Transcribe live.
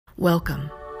Welcome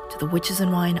to the Witches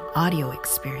and Wine audio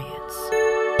experience.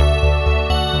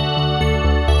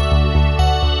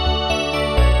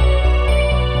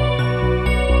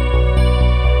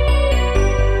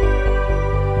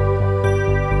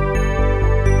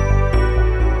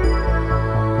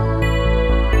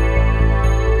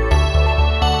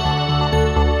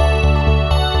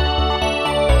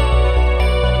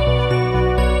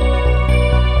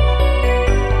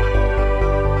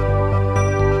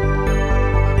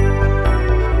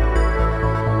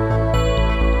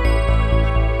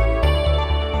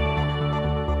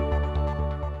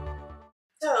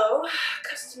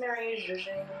 Customary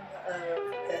zhuzhing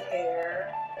of the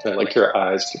hair. I like your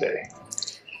eyes today.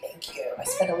 Thank you. I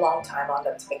spent a long time on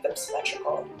them to make them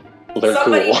symmetrical. Well, they're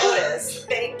Somebody cool. noticed.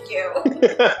 Thank you.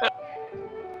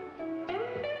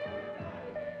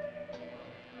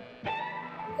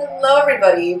 Hello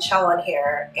everybody, Chalon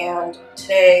here, and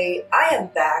today I am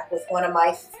back with one of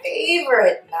my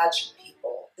favorite magic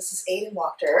people. This is Aidan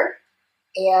Wachter,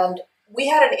 and we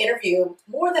had an interview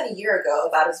more than a year ago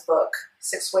about his book,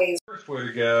 6 Ways. The first way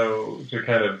to go to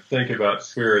kind of think about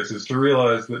spirits is to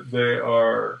realize that they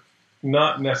are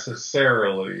not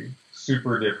necessarily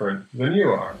super different than you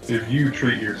are. If you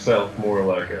treat yourself more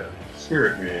like a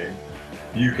spirit being,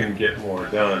 you can get more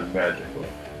done magically.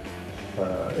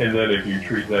 And then if you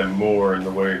treat them more in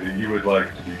the way that you would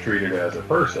like to be treated as a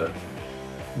person,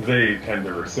 they tend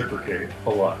to reciprocate a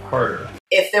lot harder.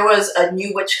 If there was a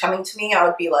new witch coming to me, I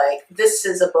would be like, this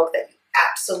is a book that you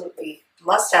absolutely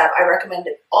must have. I recommend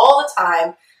it all the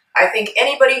time. I think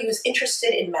anybody who's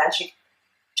interested in magic,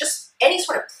 just any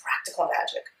sort of practical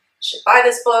magic, should buy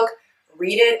this book,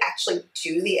 read it, actually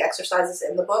do the exercises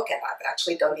in the book, and I've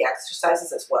actually done the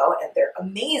exercises as well, and they're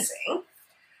amazing.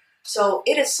 So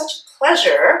it is such a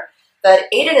pleasure that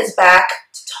Aidan is back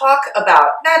to talk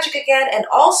about magic again, and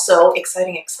also,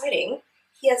 exciting,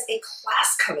 he has a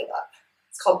class coming up.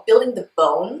 It's called Building the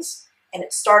Bones, and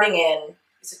it's starting in,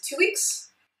 is it 2 weeks?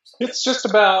 It's just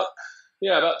about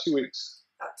 2 weeks.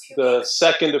 About 2 The weeks.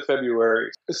 2nd of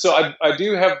February. So I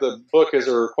do have the book as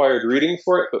a required reading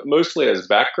for it, but mostly as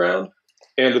background.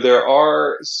 And there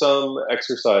are some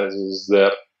exercises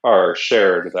that are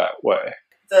shared that way.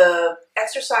 The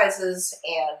exercises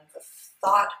and the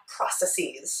thought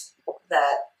processes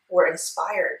that were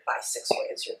inspired by 6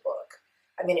 Ways, your book.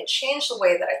 I mean, it changed the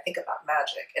way that I think about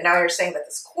magic. And now you're saying that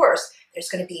this course, there's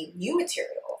going to be new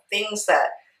material, things that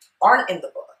aren't in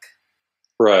the book.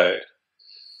 Right.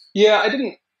 Yeah, it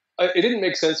didn't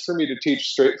make sense for me to teach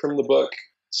straight from the book.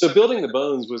 So Building the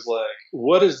Bones was like,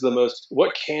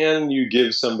 what can you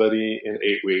give somebody in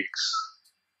 8 weeks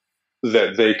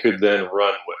that they could then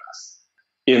run with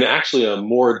in actually a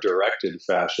more directed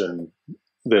fashion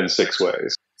than 6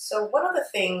 Ways? So one of the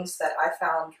things that I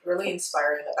found really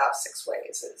inspiring about 6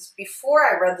 Ways is before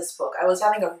I read this book, I was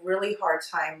having a really hard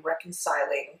time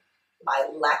reconciling my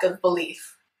lack of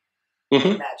belief in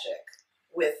magic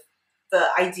with the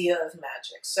idea of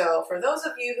magic. So for those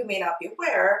of you who may not be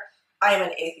aware, I am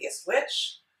an atheist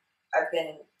witch. I've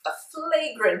been a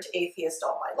flagrant atheist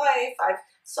all my life. I've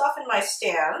softened my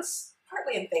stance,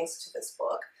 partly in thanks to this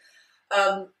book.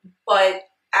 But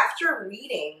after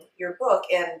reading your book,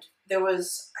 and there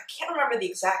was, I can't remember the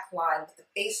exact line, but the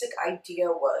basic idea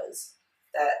was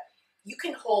that you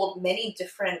can hold many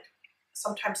different,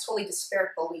 sometimes totally disparate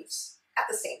beliefs at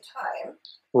the same time.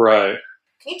 Right.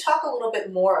 Can you talk a little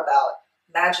bit more about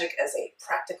magic as a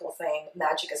practical thing,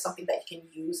 magic as something that you can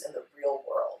use in the real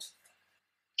world?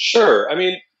 Sure. I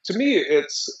mean, to me,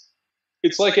 it's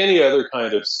like any other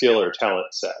kind of skill or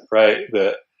talent set, right?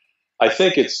 That I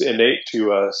think it's innate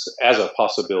to us as a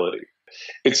possibility.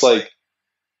 It's like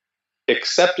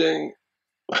accepting,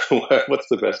 what's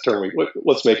the best term?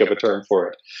 Let's make up a term for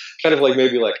it. Kind of like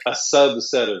maybe like a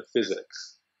subset of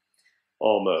physics,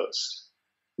 almost,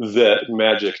 that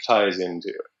magic ties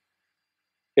into.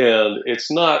 And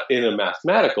it's not in a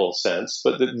mathematical sense,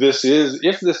 but that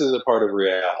if this is a part of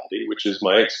reality, which is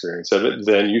my experience of it,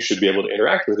 then you should be able to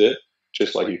interact with it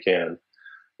just like you can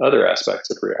other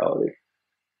aspects of reality.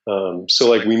 So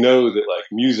like we know that like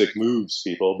music moves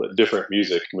people, but different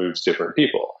music moves different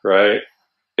people, right?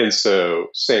 And so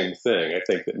same thing. I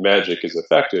think that magic is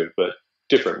effective, but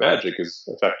different magic is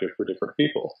effective for different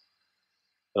people.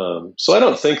 So I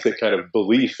don't think that kind of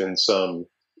belief in some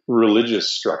religious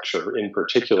structure in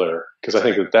particular, because I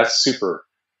think that that's super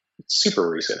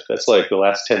recent. That's like the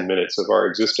last 10 minutes of our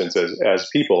existence as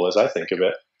people, as I think of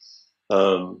it.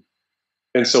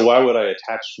 And so why would I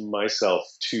attach myself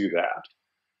to that?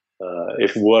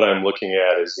 If what I'm looking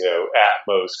at is, at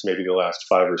most maybe the last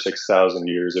 5,000 or 6,000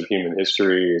 years of human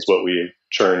history is what we've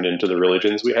churned into the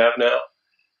religions we have now.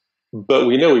 But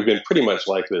we know we've been pretty much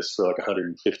like this for like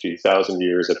 150,000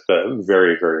 years at the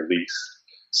very, very least.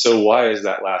 So why is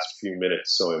that last few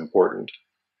minutes so important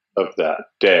of that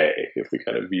day, if we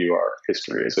kind of view our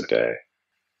history as a day?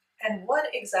 And what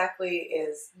exactly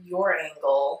is your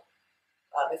angle,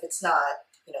 if it's not,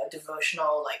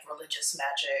 devotional, like religious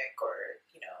magic, or,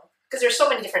 because there's so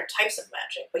many different types of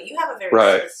magic, but you have a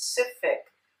very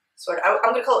specific sort of,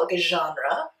 I'm going to call it like a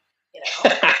genre,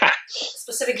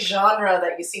 specific genre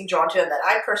that you seem drawn to and that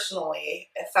I personally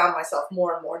have found myself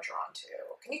more and more drawn to.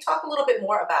 Can you talk a little bit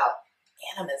more about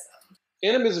animism?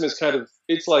 Animism is kind of,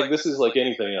 it's like, this is like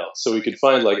anything else. So we could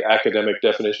find like academic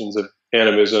definitions of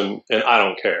animism, and I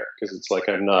don't care, because it's like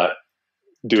I'm not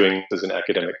doing this as an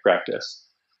academic practice.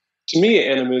 To me,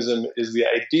 animism is the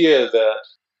idea that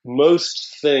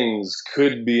most things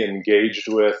could be engaged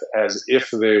with as if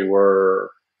they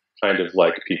were kind of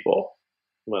like people.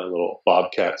 My little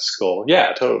bobcat skull.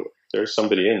 Yeah, totally. There's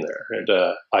somebody in there,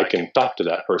 and I can talk to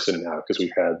that person now because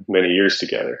we've had many years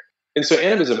together. And so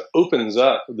animism opens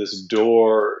up this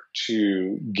door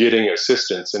to getting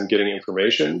assistance and getting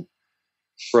information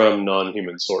from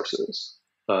non-human sources,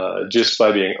 just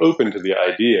by being open to the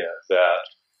idea that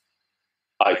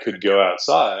I could go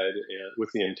outside and, with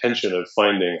the intention of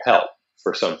finding help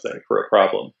for something, for a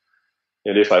problem.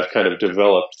 And if I've kind of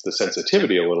developed the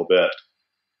sensitivity a little bit,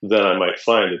 then I might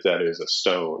find that that is a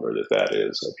stone, or that that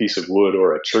is a piece of wood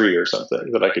or a tree or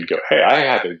something, that I could go, hey, I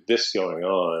have this going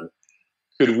on.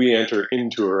 Could we enter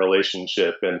into a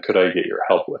relationship, and could I get your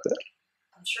help with it?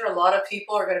 I'm sure a lot of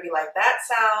people are going to be like, that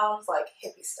sounds like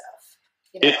hippie stuff.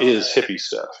 It is hippie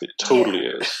stuff. It totally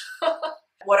is.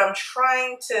 What I'm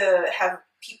trying to have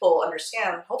people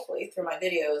understand, hopefully through my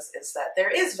videos, is that there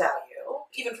is value,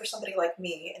 even for somebody like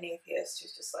me, an atheist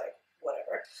who's just like,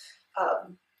 whatever,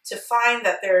 to find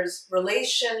that there's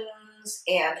relations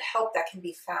and help that can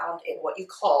be found in what you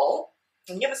call,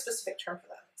 and you have a specific term for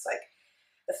them, it's like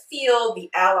the field, the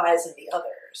allies, and the others.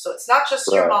 So it's not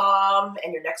just your mom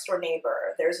and your next door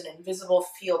neighbor. There's an invisible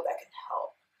field that can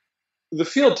help. The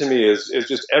field to me is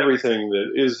just everything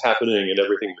that is happening and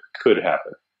everything that could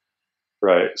happen,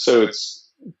 right? So it's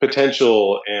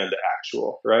potential and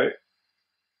actual, right?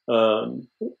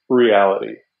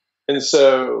 Reality. And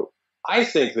so I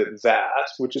think that,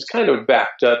 which is kind of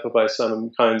backed up by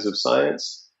some kinds of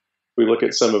science, we look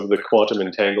at some of the quantum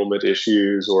entanglement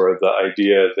issues, or the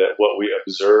idea that what we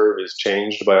observe is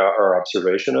changed by our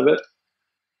observation of it.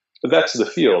 But that's the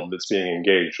field that's being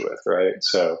engaged with, right?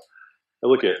 So I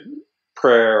look at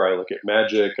prayer, I look at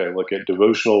magic, I look at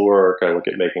devotional work, I look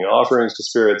at making offerings to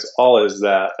spirits, all as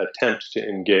that attempt to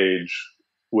engage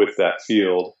with that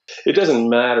field. It doesn't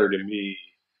matter to me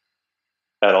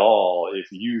at all if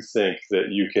you think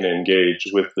that you can engage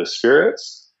with the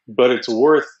spirits, but it's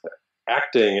worth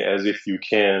acting as if you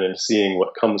can and seeing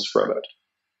what comes from it.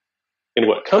 And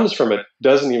what comes from it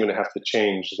doesn't even have to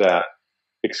change that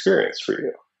experience for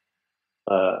you.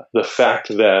 The fact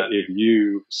that if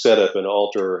you set up an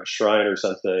altar or a shrine or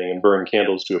something and burn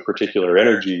candles to a particular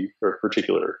energy or a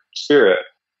particular spirit,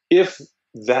 if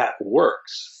that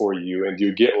works for you and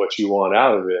you get what you want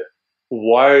out of it,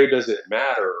 why does it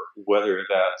matter whether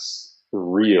that's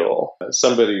real?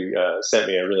 Somebody sent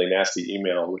me a really nasty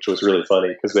email, which was really funny,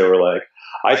 because they were like,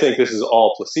 I think this is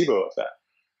all placebo effect.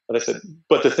 And I said,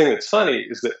 but the thing that's funny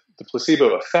is that the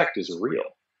placebo effect is real.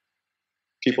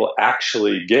 People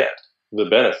actually get the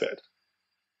benefit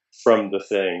from the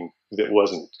thing that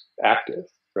wasn't active,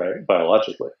 right,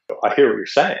 biologically. I hear what you're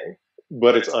saying,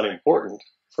 but it's unimportant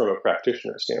from a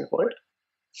practitioner standpoint.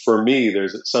 For me,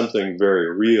 there's something very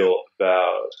real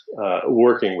about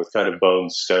working with kind of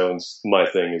bones, stones. My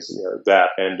thing is that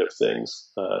end of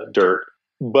things, dirt.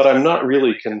 But I'm not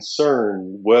really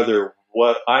concerned whether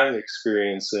what I'm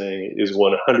experiencing is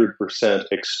 100%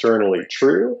 externally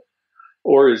true,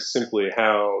 or is simply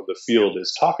how the field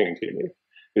is talking to me.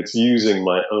 It's using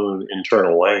my own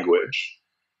internal language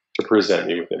to present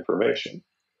me with information.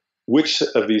 Which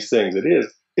of these things it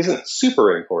is isn't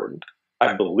super important.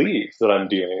 I believe that I'm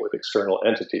dealing with external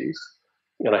entities,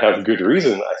 and I have good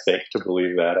reason, I think, to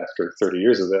believe that after 30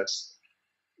 years of this.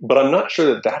 But I'm not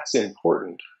sure that that's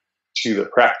important to the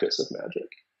practice of magic.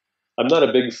 I'm not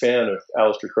a big fan of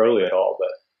Aleister Crowley at all, but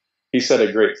he said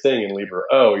a great thing in Liber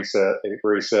O. He said,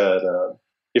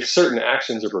 if certain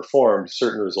actions are performed,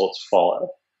 certain results follow.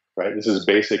 Right? This is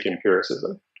basic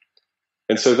empiricism.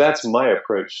 And so that's my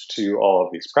approach to all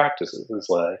of these practices. Is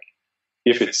like,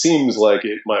 if it seems like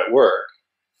it might work,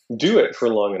 do it for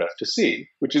long enough to see,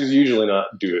 which is usually not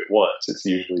do it once. It's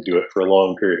usually do it for a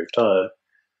long period of time.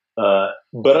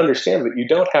 But understand that you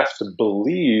don't have to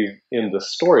believe in the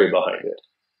story behind it.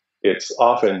 It's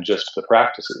often just the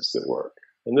practices that work.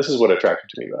 And this is what attracted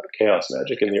to me about chaos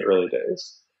magic in the early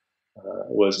days.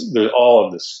 Was there's all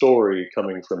of the story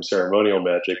coming from ceremonial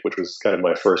magic, which was kind of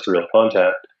my first real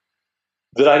contact,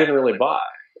 that I didn't really buy.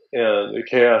 And the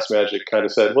chaos magic kind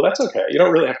of said, well, that's okay. You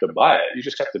don't really have to buy it. You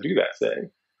just have to do that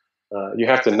thing. You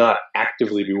have to not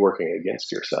actively be working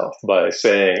against yourself by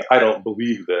saying, I don't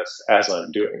believe this as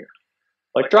I'm doing it.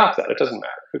 Like, drop that. It doesn't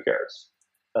matter. Who cares?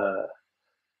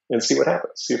 And see what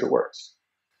happens. See if it works.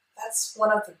 That's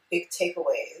one of the big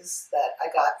takeaways that I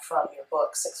got from your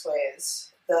book, Six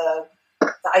Ways. The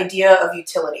idea of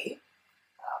utility,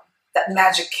 that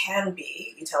magic can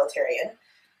be utilitarian.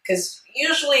 Because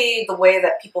usually the way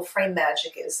that people frame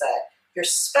magic is that you're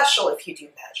special if you do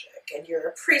magic, and you're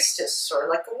a priestess or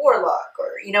like a warlock,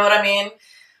 or you know what I mean?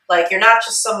 Like, you're not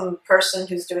just some person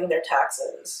who's doing their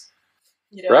taxes.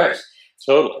 You know, right.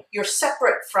 Totally. You're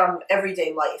separate from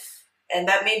everyday life. And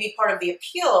that may be part of the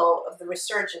appeal of the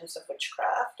resurgence of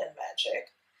witchcraft and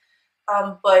magic.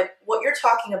 But what you're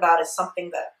talking about is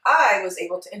something that I was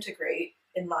able to integrate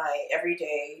in my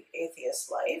everyday atheist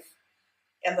life.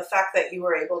 And the fact that you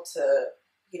were able to,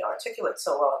 articulate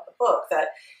so well in the book, that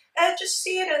and just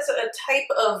see it as a type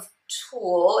of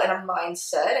tool and a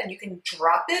mindset, and you can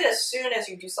drop it as soon as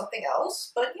you do something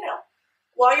else. But,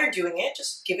 while you're doing it,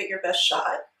 just give it your best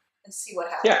shot and see what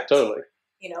happens. Yeah, totally.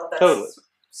 That's totally.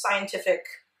 Scientific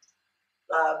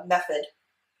method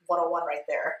 101 right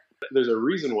there. There's a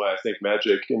reason why I think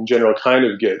magic in general kind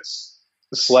of gets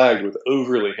slagged with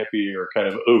overly hippie or kind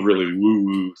of overly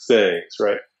woo-woo things,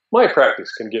 right? My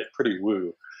practice can get pretty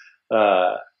woo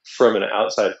from an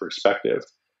outside perspective.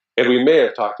 And we may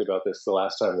have talked about this the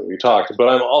last time that we talked, but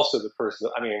I'm also the person,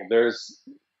 there's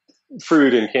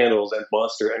fruit and candles and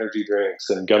Monster energy drinks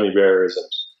and gummy bears and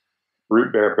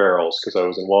root beer barrels, because I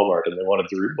was in Walmart and they wanted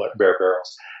the root beer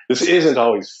barrels. This isn't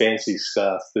always fancy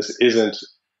stuff. This isn't,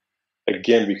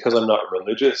 again, because I'm not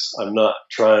religious, I'm not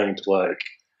trying to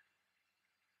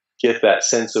get that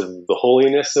sense of the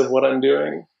holiness of what I'm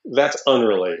doing. That's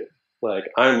unrelated.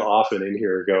 I'm often in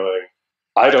here going,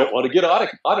 I don't want to get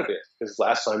audited, because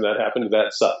last time that happened,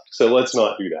 that sucked. So let's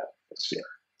not do that this year.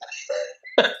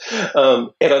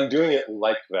 And I'm doing it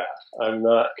like that. I'm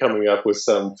not coming up with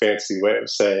some fancy way of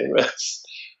saying this.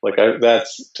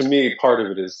 That's, to me, part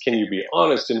of it is, can you be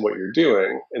honest in what you're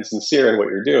doing and sincere in what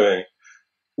you're doing,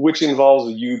 which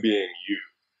involves you being you.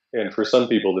 And for some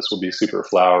people, this will be super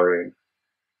flowery,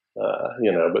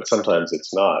 but sometimes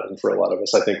it's not. And for a lot of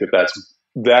us, I think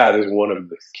that is one of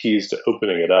the keys to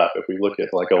opening it up. If we look at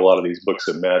a lot of these books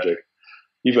of magic,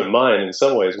 even mine in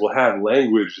some ways will have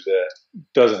language that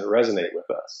doesn't resonate with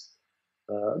us.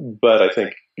 But I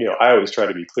think, I always try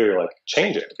to be clear,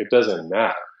 change it. It doesn't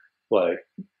matter.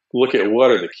 Look at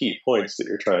what are the key points that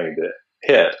you're trying to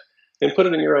hit and put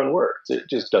it in your own words. It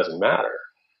just doesn't matter.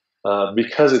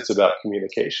 Because it's about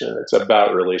communication. It's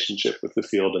about relationship with the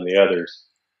field and the others.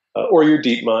 Or your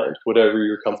deep mind, whatever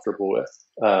you're comfortable with,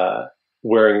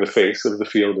 wearing the face of the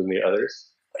field and the others.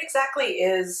 What exactly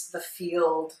is the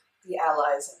field, the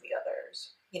allies, and the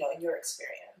others, in your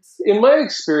experience? In my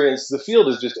experience, the field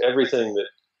is just everything that,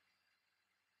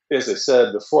 as I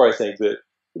said before, I think that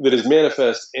is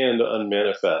manifest and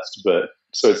unmanifest, but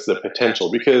so it's the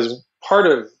potential. Because part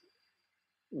of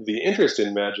the interest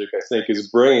in magic, I think, is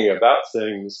bringing about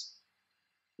things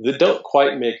that don't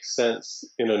quite make sense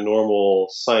in a normal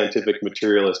scientific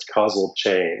materialist causal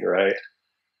chain, right?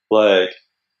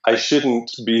 I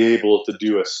shouldn't be able to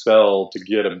do a spell to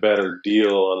get a better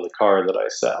deal on the car that I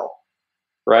sell,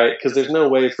 right? Because there's no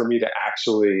way for me to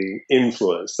actually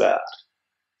influence that,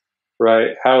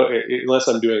 right? Unless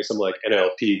I'm doing some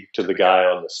NLP to the guy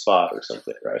on the spot or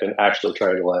something, right? And actually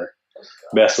trying to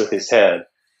mess with his head,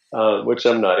 which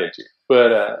I'm not into.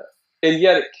 But and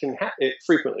yet it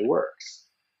frequently works.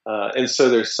 And so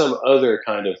there's some other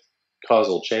kind of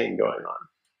causal chain going on.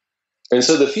 And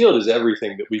so the field is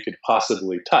everything that we could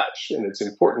possibly touch. And it's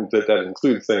important that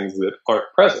includes things that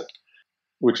aren't present,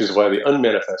 which is why the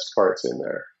unmanifest part's in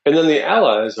there. And then the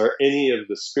allies are any of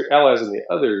the allies and the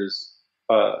others.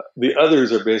 The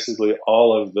others are basically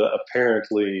all of the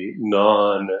apparently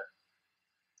non-human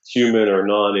or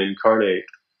non-incarnate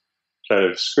kind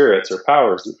of spirits or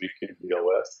powers that we can deal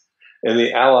with. And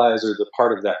the allies are the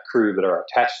part of that crew that are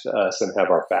attached to us and have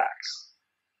our backs.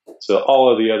 So all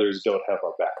of the others don't have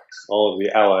our backs. All of the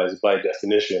allies, by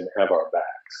definition, have our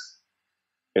backs.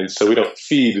 And so we don't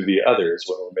feed the others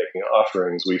when we're making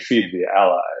offerings. We feed the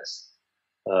allies.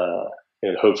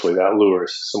 And hopefully that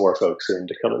lures some more folks in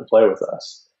to come and play with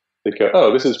us. They go,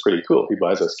 oh, this is pretty cool. He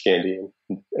buys us candy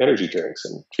and energy drinks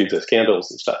and feeds us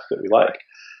candles and stuff that we like.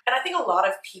 And I think a lot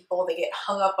of people, they get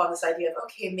hung up on this idea of,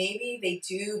 okay, maybe they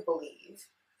do believe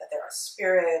that there are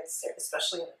spirits,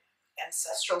 especially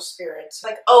ancestral spirits.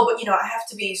 Like, oh, but I have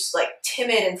to be like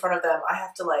timid in front of them. I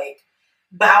have to like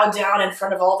bow down in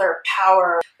front of all their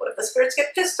power. What if the spirits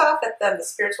get pissed off at them? The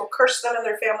spirits will curse them and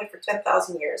their family for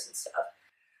 10,000 years and stuff.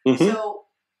 Mm-hmm. So,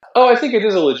 I think it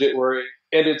is a legit worry,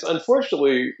 and it's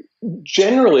unfortunately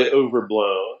generally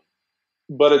overblown.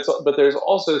 But there's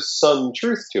also some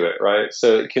truth to it, right?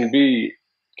 So it can be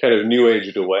kind of new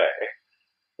aged away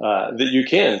that you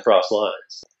can cross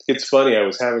lines. It's funny. I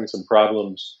was having some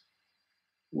problems.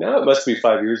 Now it must be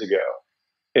 5 years ago,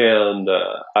 and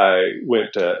I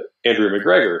went to Andrew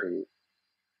McGregor, who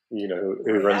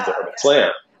runs the Hermit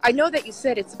Slam. I know that you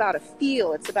said it's about a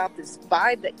feel, it's about this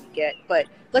vibe that you get, but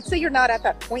let's say you're not at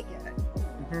that point yet.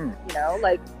 Mm-hmm.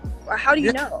 Like, how do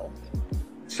you know?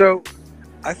 So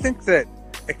I think that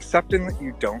accepting that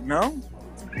you don't know,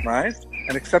 right?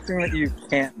 And accepting that you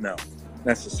can't know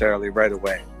necessarily right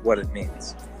away what it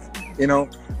means.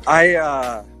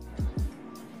 I've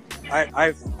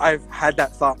had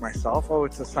that thought myself. Oh,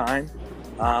 it's a sign.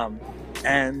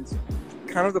 And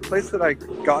kind of the place that I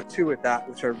got to with that,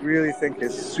 which I really think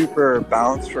is super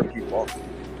balanced for people,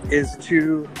 is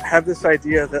to have this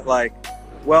idea that like,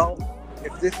 well,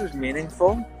 if this is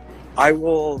meaningful, I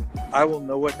will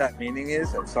know what that meaning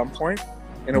is at some point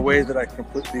in a way that I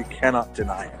completely cannot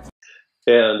deny it.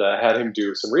 And I had him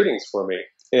do some readings for me.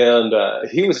 And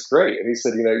he was great. And he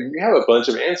said, you have a bunch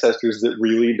of ancestors that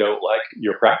really don't like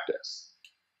your practice.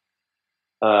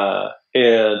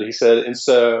 And he said, and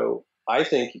so I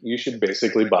think you should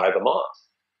basically buy them off.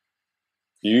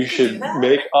 You should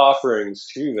make offerings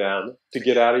to them to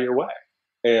get out of your way.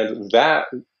 And that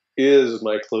is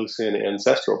my close-in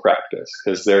ancestral practice,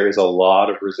 because there is a lot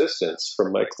of resistance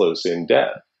from my close-in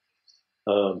dead.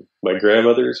 My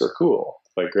grandmothers are cool.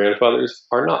 My grandfathers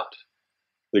are not.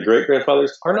 The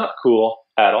great-grandfathers are not cool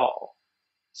at all.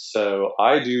 So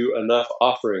I do enough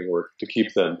offering work to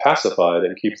keep them pacified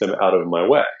and keep them out of my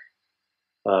way.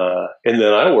 And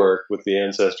then I work with the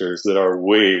ancestors that are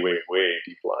way, way, way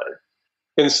deep-lying.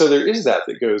 And so there is that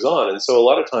goes on. And so a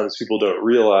lot of times people don't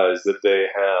realize that they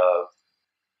have...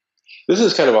 This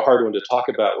is kind of a hard one to talk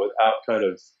about without kind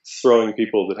of throwing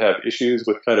people that have issues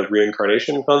with kind of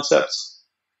reincarnation concepts.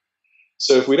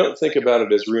 So if we don't think about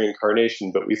it as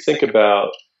reincarnation, but we think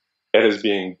about it as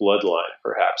being bloodline,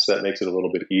 perhaps, that makes it a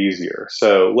little bit easier.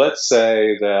 So let's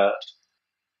say that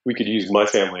we could use my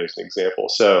family as an example.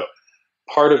 So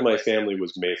part of my family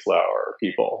was Mayflower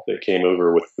people that came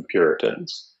over with the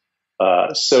Puritans.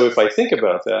 So if I think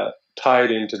about that,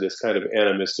 tied into this kind of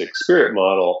animistic spirit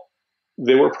model,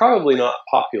 they were probably not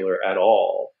popular at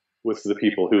all with the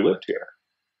people who lived here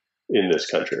in this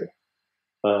country.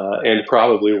 And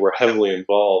probably were heavily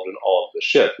involved in all of the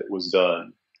shit that was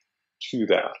done to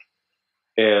that.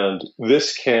 And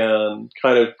this can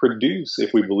kind of produce,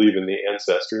 if we believe in the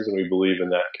ancestors and we believe in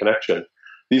that connection,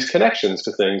 these connections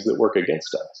to things that work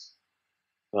against us.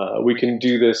 We can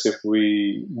do this if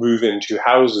we move into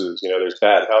houses. There's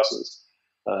bad houses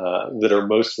that are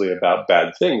mostly about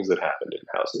bad things that happened in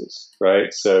houses,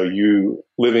 right? So you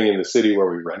living in the city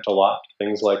where we rent a lot,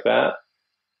 things like that.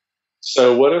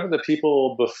 So whatever the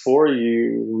people before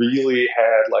you really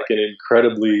had like an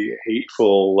incredibly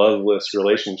hateful, loveless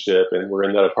relationship and were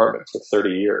in that apartment for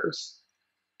 30 years,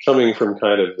 coming from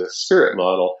kind of this spirit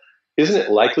model, isn't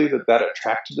it likely that that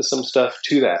attracted to some stuff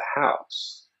to that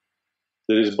house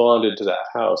that is bonded to that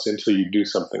house until you do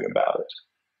something about it?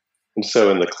 And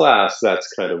so in the class,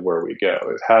 that's kind of where we go,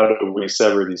 is how do we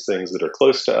sever these things that are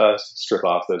close to us, strip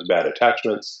off those bad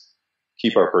attachments,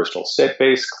 keep our personal state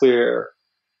base clear,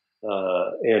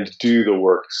 and do the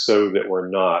work so that we're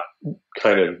not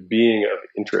kind of being of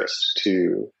interest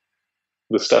to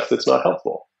the stuff that's not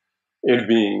helpful, and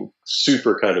being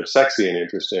super kind of sexy and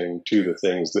interesting to the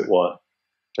things that want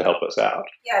to help us out.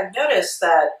 Yeah, I've noticed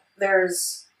that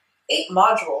there's 8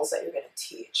 modules that you're going to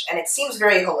teach, and it seems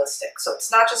very holistic. So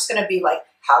it's not just going to be like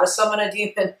how to summon a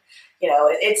demon.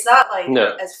 It's not like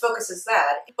as focused as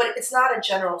that, but it's not a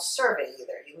general survey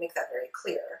either. You make that very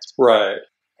clear. Right.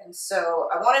 And so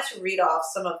I wanted to read off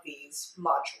some of these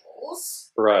modules.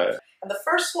 Right. And the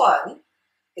first one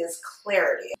is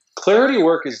clarity. Clarity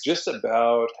work is just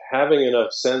about having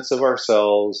enough sense of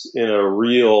ourselves in a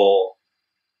real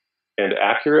and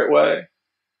accurate way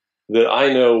that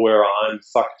I know where I'm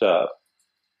fucked up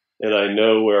and I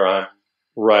know where I'm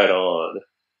right on,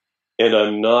 and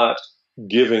I'm not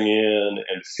giving in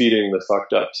and feeding the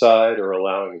fucked up side or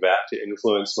allowing that to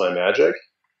influence my magic.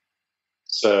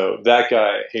 So that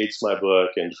guy hates my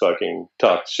book and fucking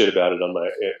talks shit about it on my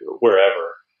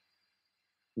wherever.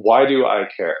 Why do I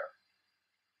care?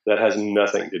 That has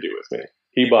nothing to do with me.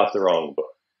 He bought the wrong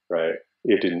book, right?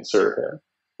 It didn't serve him.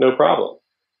 no problem.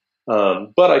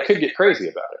 But I could get crazy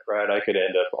about it, right? I could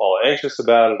end up all anxious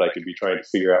about it. I could be trying to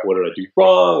figure out, what did I do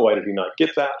wrong? Why did he not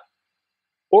get that?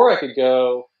 Or I could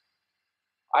go,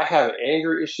 I have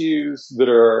anger issues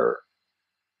that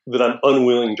I'm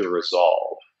unwilling to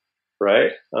resolve,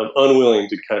 right? I'm unwilling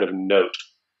to kind of note,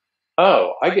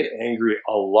 oh, I get angry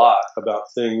a lot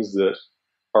about things that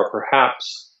are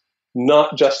perhaps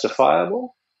not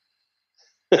justifiable,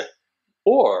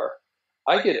 or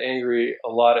I get angry a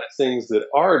lot at things that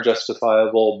are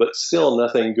justifiable, but still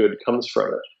nothing good comes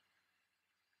from it.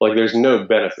 Like there's no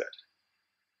benefit.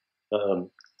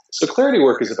 So clarity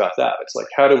work is about that. It's like,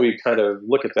 how do we kind of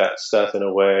look at that stuff in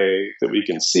a way that we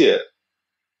can see it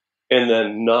and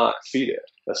then not feed it,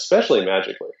 especially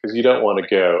magically, because you don't want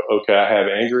to go, okay, I have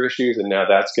anger issues and now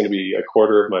that's going to be a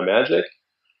quarter of my magic.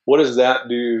 What does that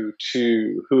do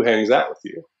to who hangs out with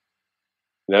you?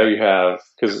 Now you have,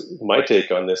 because my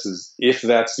take on this is, if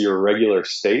that's your regular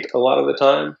state a lot of the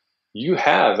time, you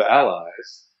have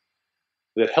allies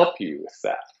that help you with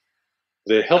that.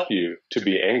 They help you to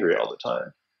be angry all the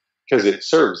time because it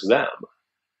serves them.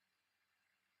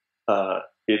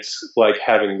 It's like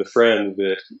having the friend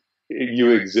that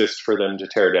you exist for them to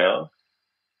tear down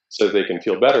so they can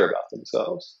feel better about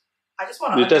themselves. I just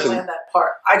want to underline that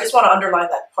part. I just want to underline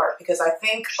that part because I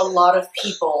think a lot of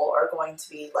people are going to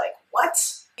be like, what?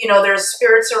 You know, there's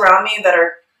spirits around me that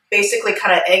are basically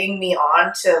kind of egging me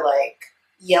on to like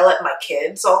yell at my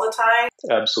kids all the time.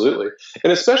 Absolutely.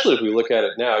 And especially if we look at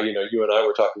it now, you know, you and I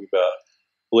were talking about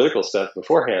political stuff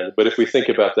beforehand, but if we think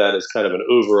about that as kind of an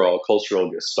overall cultural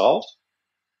gestalt,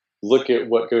 look at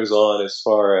what goes on as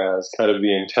far as kind of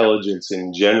the intelligence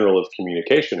in general of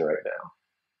communication right now.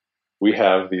 We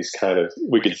have these kind of,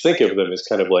 we could think of them as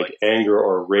kind of like anger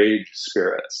or rage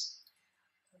spirits.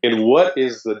 And what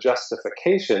is the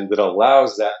justification that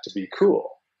allows that to be cool?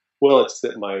 Well, it's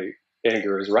that my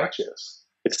anger is righteous.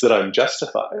 It's that I'm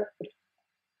justified.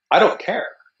 I don't care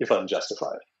if I'm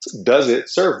justified. Does it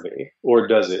serve me or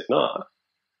does it not?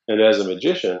 And as a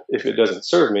magician, if it doesn't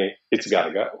serve me, it's got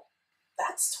to go.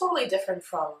 That's totally different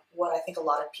from what I think a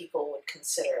lot of people would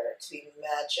consider to be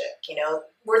magic. You know,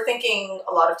 we're thinking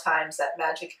a lot of times that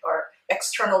magic are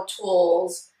external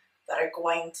tools that are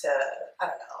going to, I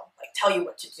don't know, like tell you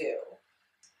what to do.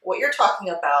 What you're talking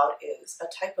about is a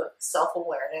type of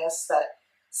self-awareness that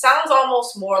sounds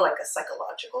almost more like a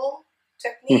psychological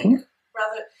technique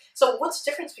rather. So what's the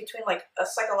difference between like a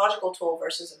psychological tool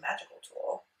versus a magical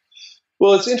tool?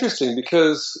 Well, it's interesting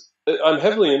because I'm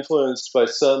heavily influenced by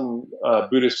some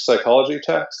Buddhist psychology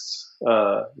texts.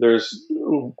 There's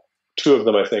two of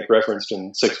them, I think, referenced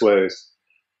in 6 ways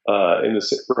in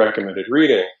this recommended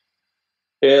reading.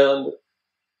 And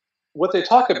what they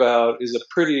talk about is a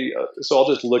pretty, so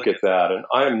I'll just look at that. And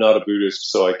I am not a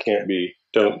Buddhist, so I can't be,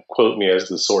 don't quote me as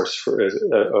the source for,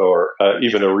 or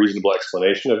even a reasonable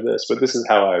explanation of this, but this is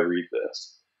how I read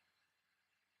this.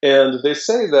 And they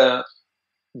say that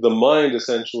the mind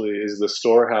essentially is the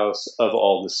storehouse of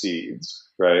all the seeds,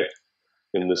 right?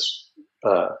 In this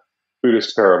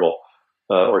Buddhist parable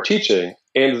or teaching,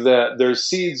 and that there's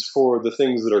seeds for the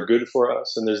things that are good for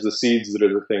us, and there's the seeds that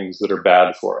are the things that are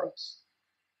bad for us.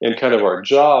 And kind of our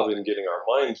job in getting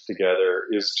our minds together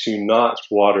is to not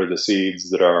water the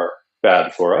seeds that are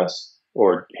bad for us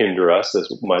or hinder us, as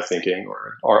my thinking,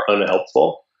 or are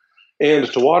unhelpful, and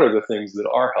to water the things that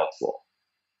are helpful.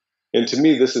 And to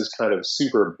me, this is kind of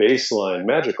super baseline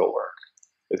magical work.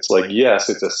 It's like, yes,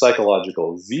 it's a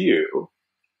psychological view,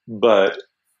 but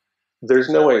there's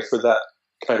no way for that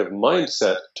kind of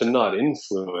mindset to not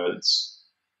influence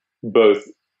both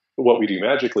what we do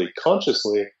magically,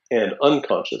 consciously and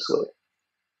unconsciously.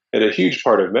 And a huge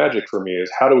part of magic for me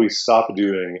is, how do we stop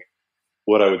doing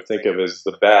what I would think of as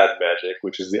the bad magic,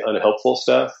 which is the unhelpful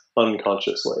stuff,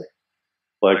 unconsciously?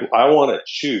 Like, I want to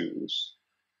choose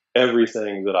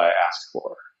everything that I ask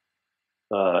for.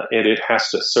 And it has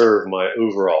to serve my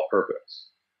overall purpose.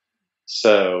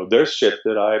 So there's shit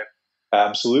that I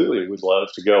absolutely would love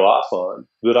to go off on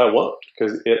that I won't,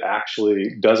 because it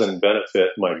actually doesn't benefit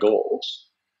my goals.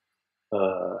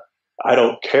 I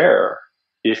don't care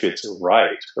if it's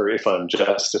right or if I'm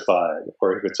justified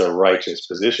or if it's a righteous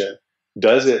position.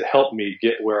 Does it help me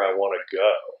get where I want to go?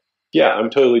 Yeah, I'm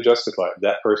totally justified.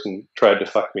 That person tried to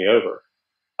fuck me over.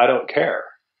 I don't care,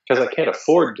 because I can't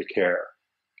afford to care,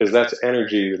 because that's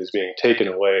energy that is being taken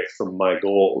away from my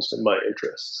goals and my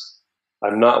interests.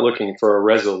 I'm not looking for a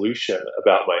resolution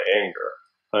about my anger.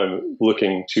 I'm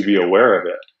looking to be aware of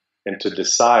it and to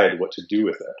decide what to do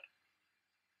with it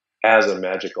as a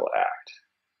magical act.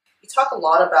 You talk a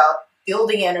lot about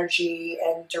building energy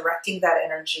and directing that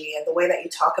energy, and the way that you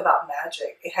talk about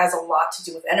magic, it has a lot to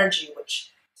do with energy,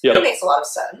 which Yep. It makes a lot of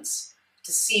sense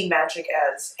to see magic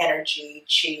as energy,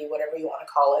 chi, whatever you want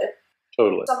to call it.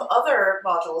 Totally. Some other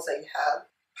modules that you have,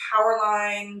 power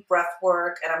line, breath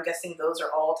work, and I'm guessing those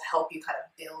are all to help you kind of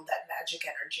build that magic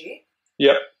energy.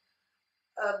 Yep.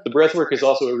 The breath work is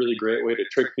also a really great way to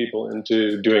trick people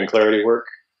into doing clarity work.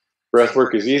 Breath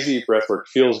work is easy, breath work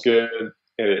feels good,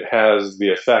 and it has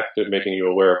the effect of making you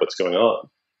aware of what's going on.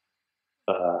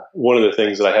 One of the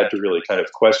things that I had to really kind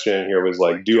of question here was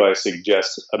like, do I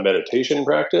suggest a meditation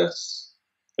practice?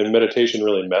 And meditation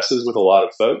really messes with a lot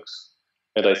of folks.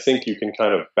 And I think you can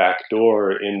kind of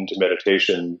backdoor into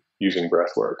meditation using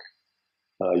breath work.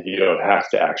 You don't have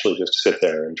to actually just sit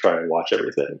there and try and watch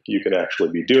everything. You can actually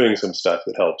be doing some stuff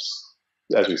that helps,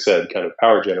 as we said, kind of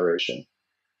power generation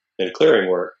and clearing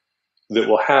work that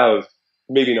will have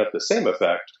maybe not the same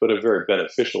effect, but a very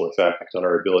beneficial effect on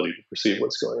our ability to perceive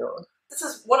what's going on. This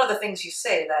is one of the things you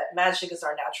say, that magic is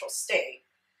our natural state.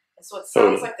 And so it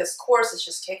sounds like this course is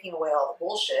just taking away all the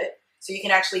bullshit so you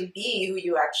can actually be who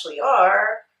you actually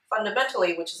are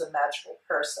fundamentally, which is a magical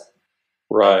person.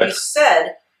 Right. And you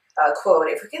said, quote,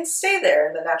 if we can stay there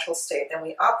in the natural state, then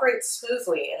we operate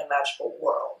smoothly in a magical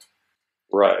world.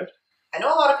 Right. I know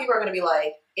a lot of people are going to be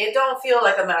like, it don't feel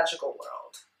like a magical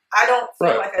world. I don't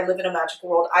feel like I live in a magical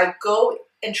world. I go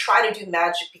and try to do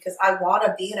magic because I want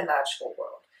to be in a magical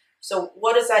world. So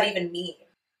what does that even mean?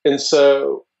 And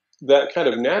so that kind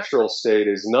of natural state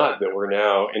is not that we're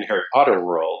now in Harry Potter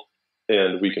world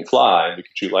and we can fly and we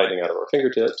can shoot lightning out of our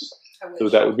fingertips. So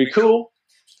that would be cool.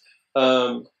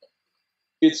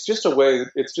 It's just a way,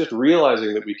 it's just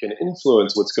realizing that we can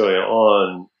influence what's going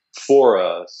on for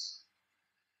us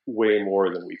way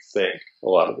more than we think a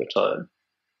lot of the time.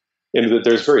 And that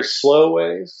there's very slow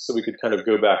ways. So we could kind of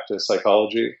go back to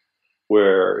psychology,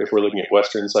 where if we're looking at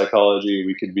Western psychology,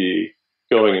 we could be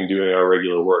going and doing our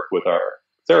regular work with our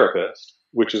therapist,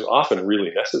 which is often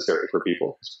really necessary for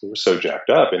people because we're so jacked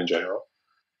up in general.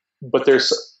 But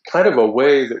there's kind of a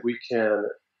way that we can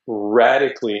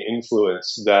radically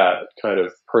influence that kind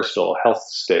of personal health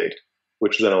state,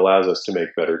 which then allows us to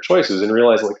make better choices and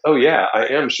realize like, oh yeah, I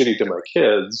am shitty to my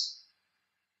kids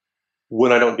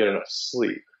when I don't get enough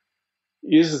sleep.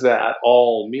 Is that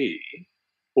all me?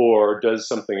 Or does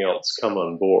something else come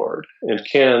on board? And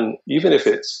can, even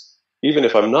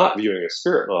if I'm not viewing a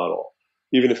spirit model,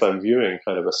 even if I'm viewing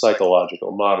kind of a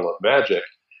psychological model of magic,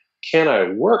 can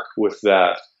I work with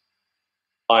that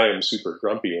I am super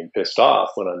grumpy and pissed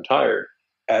off when I'm tired,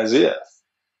 as if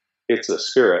it's a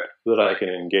spirit that I can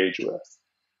engage with?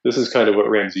 This is kind of what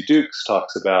Ramsey Dukes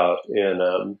talks about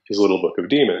in his little book of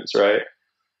demons, right?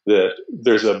 That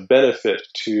there's a benefit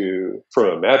to, from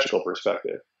a magical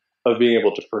perspective, of being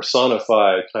able to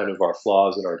personify kind of our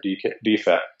flaws and our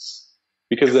defects,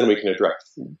 because then we can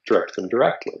direct them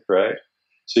directly, right?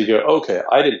 So you go, okay,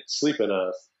 I didn't sleep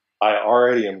enough. I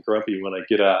already am grumpy when I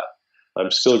get up. I'm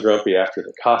still grumpy after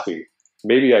the coffee.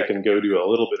 Maybe I can go do a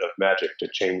little bit of magic to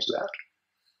change that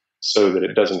so that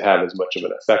it doesn't have as much of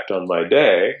an effect on my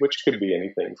day, which could be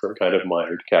anything from kind of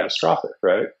minor to catastrophic,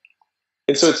 right?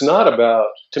 And so it's not about,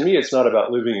 to me, it's not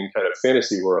about living in kind of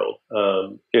fantasy world.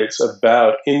 It's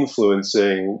about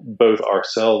influencing both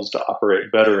ourselves to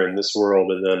operate better in this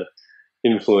world and then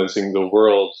influencing the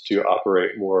world to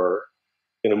operate more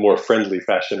in a more friendly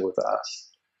fashion with us.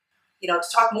 You know, to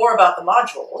talk more about the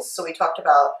modules, so we talked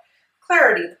about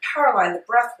clarity, the power line, the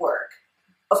breath work.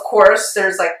 Of course,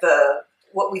 there's like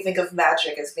what we think of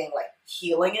magic as being like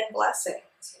healing and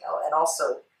blessings, you know, and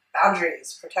also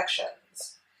boundaries,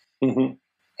 protections. Mm-hmm.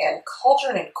 And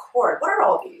cauldron and cord. What are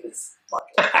all these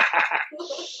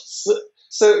modules?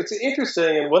 So it's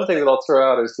interesting, and one thing that I'll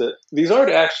throw out is that these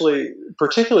aren't actually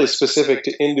particularly specific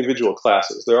to individual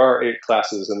classes. There are 8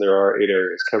 classes and there are 8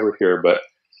 areas covered here, but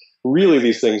really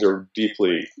these things are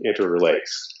deeply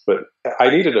interlaced. But I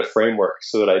needed a framework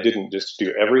so that I didn't just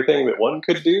do everything that one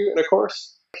could do in a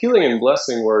course. Healing and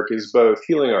blessing work is both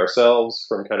healing ourselves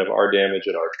from kind of our damage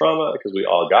and our trauma, because we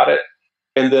all got it.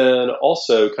 And then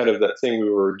also kind of that thing we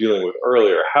were dealing with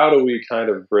earlier, how do we kind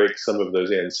of break some of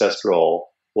those ancestral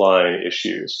line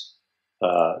issues?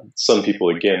 Some people,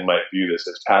 again, might view this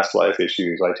as past life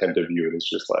issues. I tend to view it as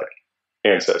just like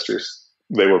ancestors.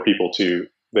 They were people too.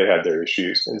 They had their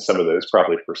issues, and some of those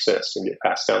probably persist and get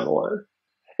passed down the line.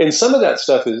 And some of that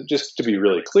stuff is, just to be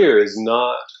really clear, is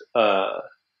not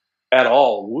at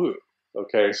all woo.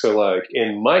 Okay, so like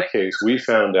in my case, we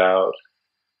found out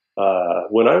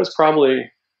when I was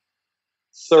probably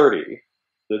 30,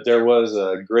 that there was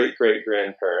a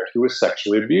great-great-grandparent who was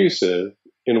sexually abusive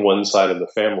in one side of the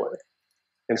family.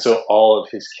 And so all of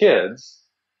his kids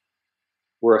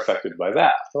were affected by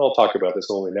that. And I'll talk about this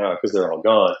only now because they're all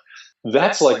gone.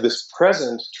 that's like this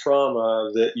present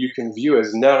trauma that you can view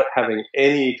as not having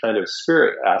any kind of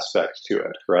spirit aspect to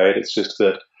it, right? It's just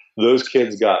that those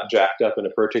kids got jacked up in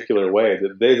a particular way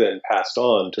that they then passed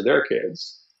on to their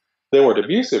kids. They weren't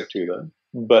abusive to them,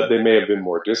 but they may have been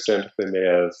more distant. They may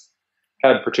have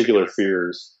had particular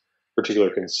fears, particular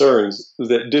concerns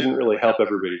that didn't really help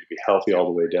everybody to be healthy all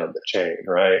the way down the chain,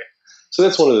 right? So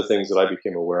that's one of the things that I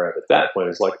became aware of at that point,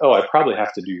 is like, oh, I probably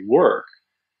have to do work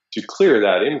to clear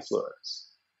that influence.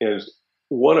 And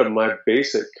one of my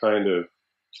basic kind of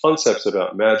concepts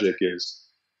about magic is,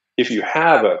 if you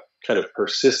have a kind of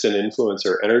persistent influence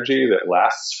or energy that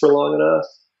lasts for long enough,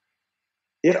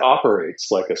 it operates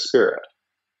like a spirit,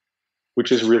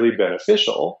 which is really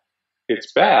beneficial.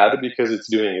 It's bad because it's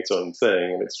doing its own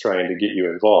thing and it's trying to get you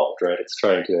involved, right? It's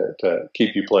trying to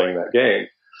keep you playing that game.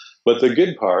 But the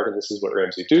good part, and this is what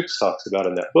Ramsey Dukes talks about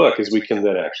in that book, is we can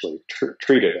then actually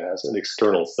treat it as an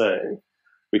external thing.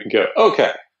 We can go,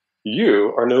 okay,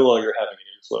 you are no longer having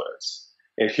an influence,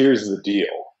 and here's the deal.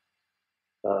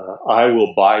 I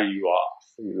will buy you off.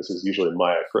 This is usually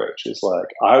my approach. It's like,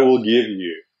 I will give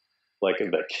you like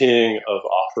the king of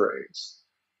offerings.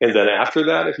 And then after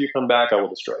that, if you come back, I will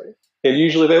destroy you. And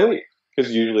usually they leave,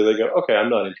 because usually they go, okay, I'm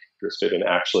not interested in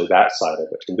actually that side of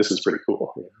it. And this is pretty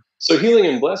cool. Yeah. So healing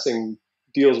and blessing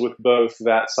deals with both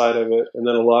that side of it, and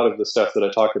then a lot of the stuff that I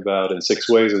talk about in 6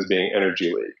 ways as being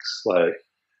energy leaks. Like,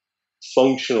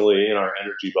 functionally in our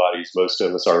energy bodies, most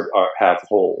of us have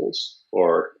holes,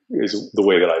 or is the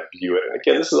way that I view it. And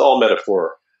again, this is all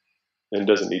metaphor and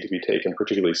doesn't need to be taken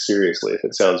particularly seriously. If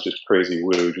it sounds just crazy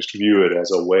woo, just view it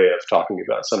as a way of talking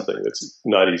about something that's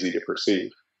not easy to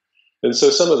perceive. And so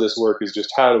some of this work is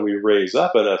just, how do we raise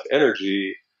up enough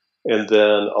energy and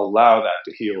then allow that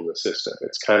to heal the system?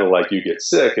 It's kind of like you get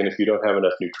sick, and if you don't have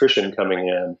enough nutrition coming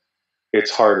in,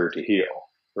 it's harder to heal,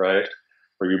 right?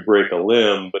 Or you break a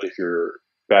limb, but if you're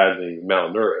badly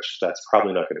malnourished, that's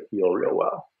probably not going to heal real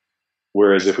well.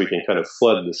 Whereas if we can kind of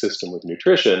flood the system with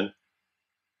nutrition,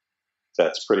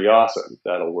 that's pretty awesome.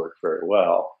 That'll work very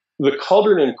well. The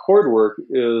cauldron and cord work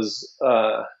is,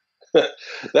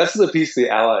 that's the piece the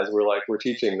allies were like, we're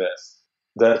teaching this.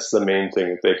 That's the main thing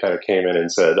that they kind of came in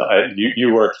and said,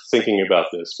 you weren't thinking about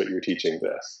this, but you're teaching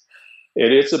this.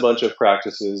 And it's a bunch of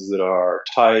practices that are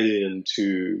tied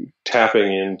into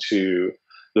tapping into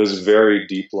those very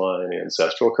deep line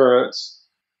ancestral currents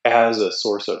as a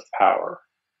source of power.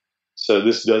 So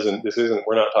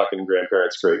we're not talking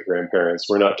grandparents, great grandparents.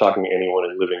 We're not talking anyone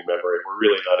in living memory. We're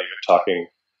really not even talking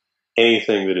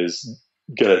anything that is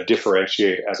going to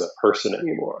differentiate as a person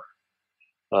anymore.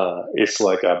 It's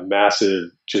like a massive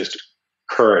just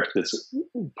current that's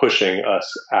pushing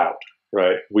us out,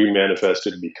 right? We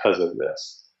manifested because of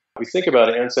this. We think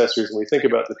about ancestors and we think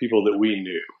about the people that we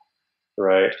knew,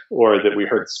 right? Or that we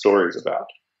heard stories about.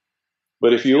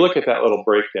 But if you look at that little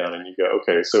breakdown and you go,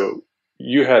 okay, so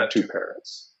you had 2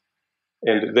 parents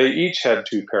and they each had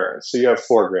 2 parents. So you have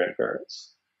 4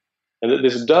 grandparents, and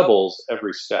this doubles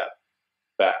every step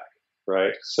back,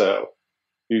 right? So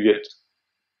you get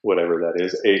whatever that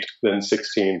is, 8, then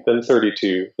 16, then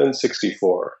 32, then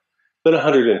 64, then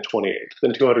 128,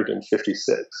 then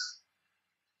 256.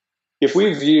 If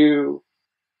we view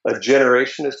a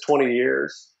generation as 20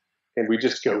 years, and we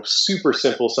just go super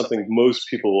simple, something most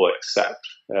people will accept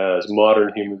as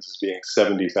modern humans as being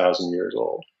 70,000 years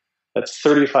old, that's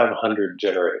 3,500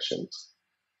 generations.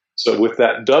 So with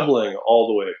that doubling all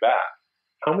the way back,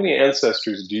 how many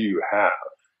ancestors do you have?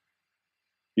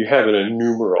 You have an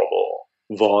innumerable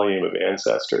volume of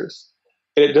ancestors.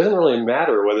 And it doesn't really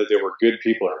matter whether they were good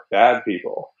people or bad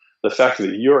people. The fact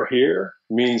that you're here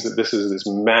means that this is this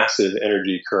massive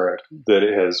energy current that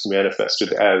it has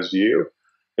manifested as you,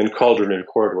 and cauldron and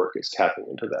cord work is tapping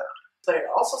into that. But it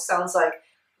also sounds like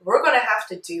we're going to have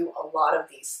to do a lot of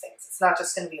these things. It's not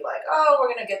just going to be like, oh, we're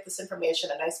going to get this information,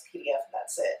 a nice PDF, and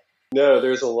that's it. No,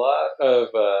 there's a lot of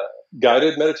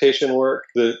guided meditation work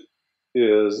that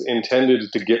is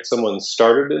intended to get someone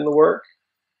started in the work,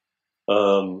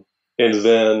 and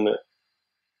then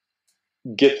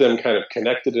get them kind of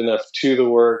connected enough to the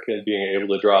work and being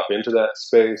able to drop into that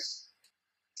space.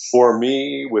 For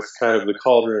me, with kind of the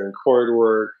cauldron and cord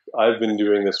work, I've been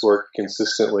doing this work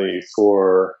consistently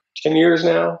for 10 years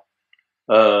now.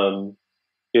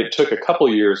 It took a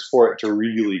couple years for it to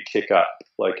really kick up.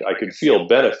 Like, I could feel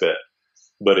benefit,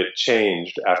 but it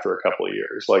changed after a couple of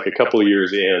years. Like, a couple of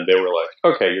years in, they were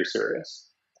like, okay, you're serious.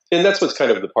 And that's what's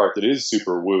kind of the part that is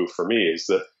super woo for me, is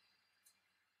that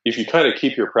if you kind of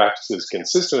keep your practices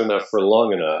consistent enough for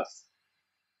long enough,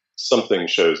 something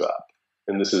shows up.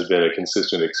 And this has been a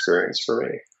consistent experience for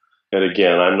me. And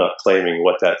again, I'm not claiming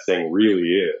what that thing really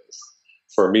is.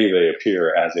 for me, they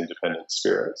appear as independent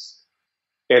spirits.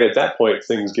 And at that point,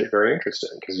 things get very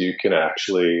interesting because you can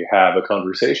actually have a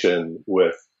conversation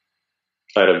with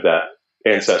kind of that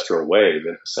ancestral wave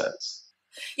in a sense.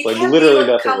 You like can't literally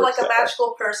become nothing like a works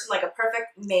magical person, like a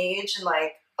perfect mage in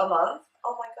like a month.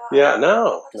 Oh my god. Yeah,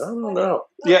 no.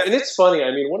 Yeah, and it's funny.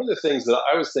 I mean, one of the things that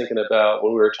I was thinking about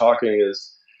when we were talking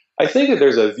is I think that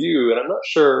there's a view, and I'm not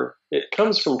sure, it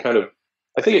comes from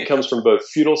I think it comes from both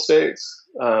feudal states,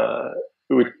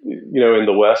 in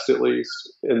the West at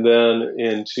least, and then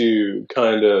into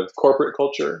kind of corporate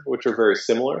culture, which are very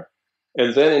similar,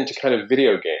 and then into kind of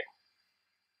video game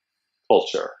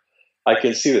culture. I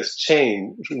can see this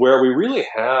change where we really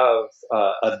have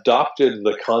adopted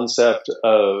the concept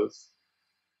of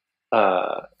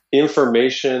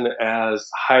information as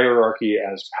hierarchy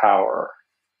as power,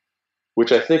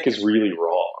 which I think is really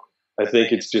wrong. I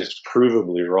think it's just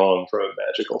provably wrong from a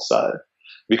magical side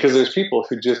because there's people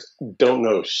who just don't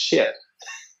know shit.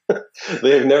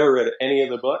 They have never read any of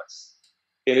the books.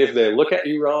 And if they look at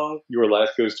you wrong, your life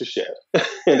goes to shit.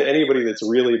 And anybody that's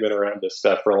really been around this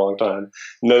stuff for a long time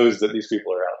knows that these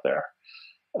people are out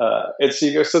there. And so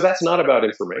you go, so that's not about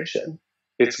information.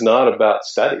 It's not about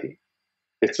study.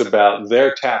 It's about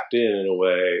they're tapped in a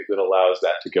way that allows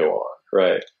that to go on,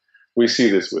 right? We see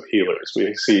this with healers.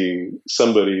 We see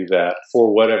somebody that,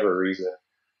 for whatever reason,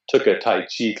 took a Tai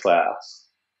Chi class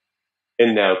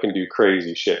and now can do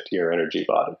crazy shit to your energy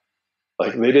body.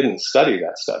 Like, they didn't study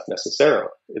that stuff necessarily.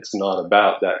 It's not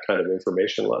about that kind of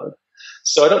information load.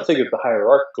 So I don't think that the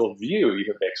hierarchical view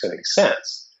even makes any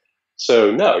sense.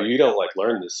 So no, you don't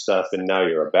learn this stuff and now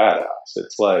you're a badass.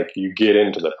 It's like you get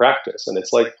into the practice, and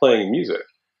it's like playing music.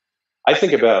 I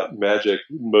think about magic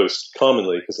most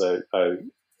commonly because I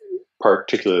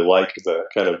particularly like the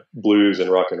kind of blues and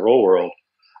rock and roll world.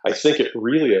 I think it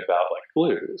really about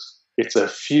blues. It's a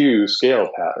few scale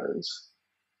patterns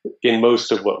in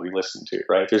most of what we listen to,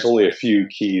 right? There's only a few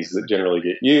keys that generally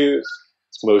get used.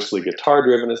 It's mostly guitar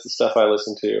driven is the stuff I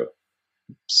listen to.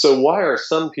 So why are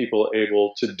some people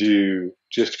able to do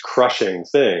just crushing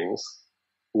things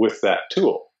with that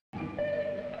tool?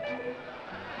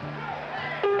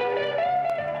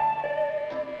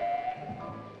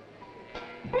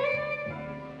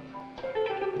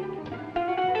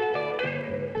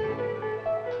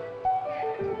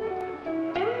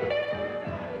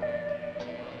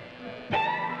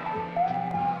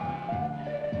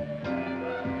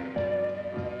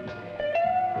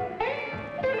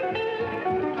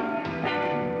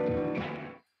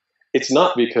 It's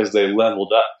not because they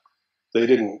leveled up. They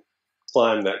didn't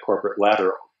climb that corporate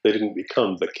ladder. They didn't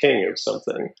become the king of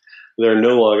something. They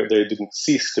didn't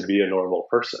cease to be a normal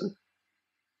person.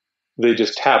 They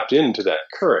just tapped into that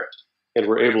current and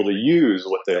were able to use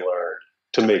what they learned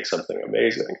to make something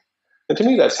amazing. And to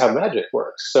me, that's how magic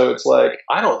works. So it's like,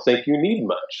 I don't think you need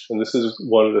much. And this is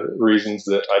one of the reasons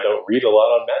that I don't read a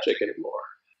lot on magic anymore.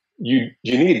 You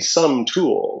need some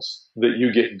tools that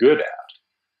you get good at.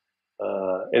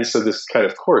 And so this kind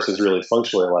of course is really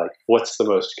functionally like, what's the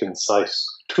most concise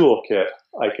toolkit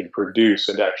I can produce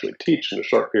and actually teach in a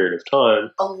short period of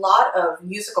time? A lot of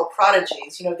musical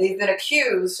prodigies, they've been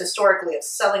accused historically of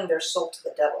selling their soul to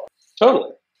the devil.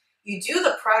 Totally. You do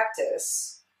the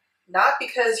practice not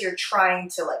because you're trying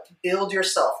to build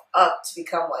yourself up to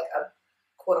become a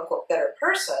quote unquote better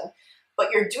person,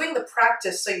 but you're doing the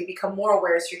practice so you become more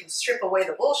aware, so you can strip away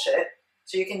the bullshit,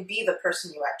 so you can be the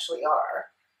person you actually are.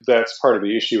 That's part of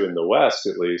the issue in the West,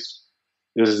 at least,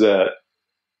 is that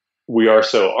we are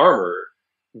so armored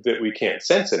that we can't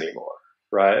sense anymore,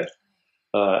 right?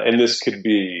 And this could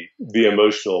be the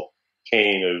emotional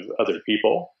pain of other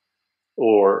people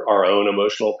or our own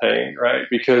emotional pain, right?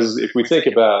 Because if we think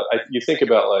about,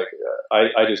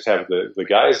 I just have the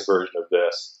guy's version of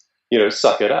this,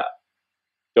 suck it up.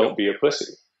 Don't be a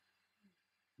pussy.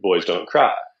 Boys don't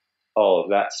cry. All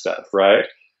of that stuff, right?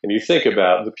 And you think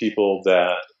about the people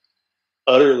that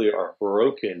utterly are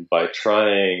broken by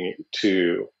trying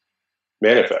to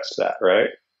manifest that, right?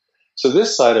 So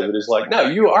this side of it is no,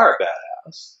 you are a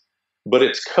badass, but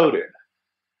it's coded.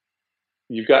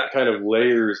 You've got kind of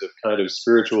layers of kind of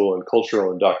spiritual and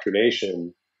cultural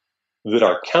indoctrination that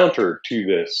are counter to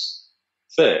this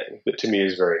thing that to me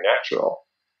is very natural.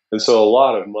 And so a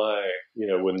lot of my,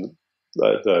 when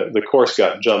the course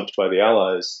got jumped by the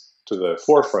Allies to the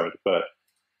forefront, but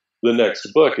the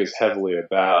next book is heavily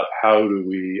about how do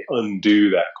we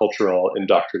undo that cultural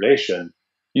indoctrination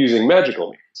using magical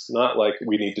means. Not like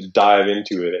we need to dive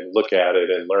into it and look at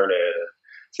it and learn it and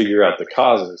figure out the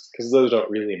causes, because those don't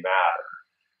really matter.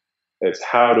 It's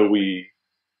how do we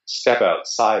step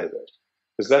outside of it?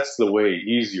 Because that's the way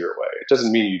easier way. It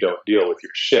doesn't mean you don't deal with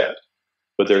your shit,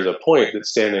 But there's a point that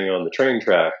standing on the train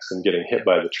tracks and getting hit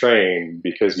by the train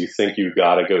because you think you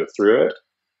got to go through it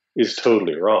is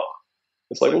totally wrong.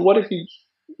 It's like, well, what if you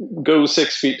go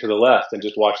 6 feet to the left and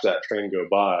just watch that train go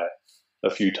by a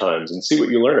few times and see what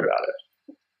you learn about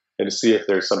it, and to see if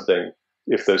there's something,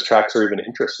 if those tracks are even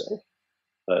interesting,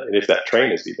 and if that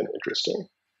train is even interesting.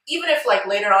 Even if like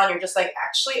later on you're just like,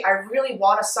 actually, I really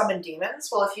want to summon demons.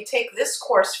 Well, if you take this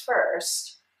course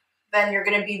first, then you're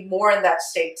going to be more in that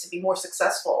state to be more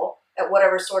successful at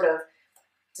whatever sort of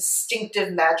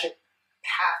distinctive magic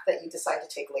path that you decide to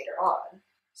take later on.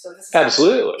 So this is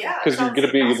absolutely, because you're going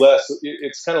to be less.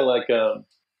 It's kind of like,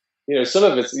 some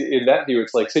of it's in that view.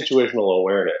 It's like situational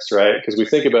awareness, right? Because we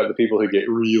think about the people who get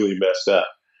really messed up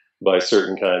by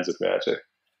certain kinds of magic.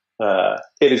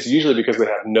 It is usually because they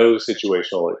have no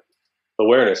situational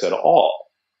awareness at all.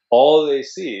 All they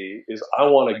see is, I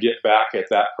want to get back at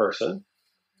that person.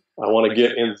 I want to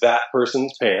get in that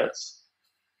person's pants,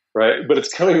 right? But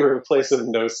it's coming from a place of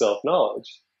no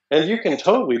self-knowledge. And you can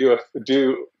totally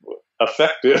do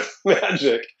effective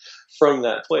magic from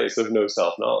that place of no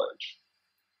self-knowledge.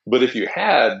 But if you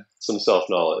had some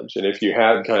self-knowledge, and if you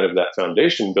had kind of that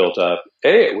foundation built up,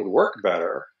 A, it would work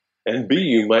better, and B,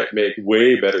 you might make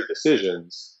way better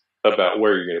decisions about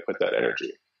where you're going to put that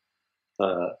energy.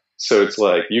 So it's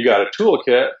like, you got a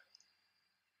toolkit.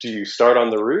 Do you start on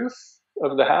the roof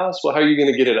of the house? Well, how are you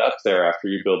going to get it up there after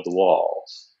you build the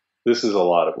walls? This is a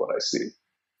lot of what I see.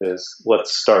 Is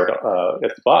let's start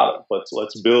at the bottom.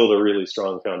 Let's build a really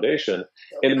strong foundation,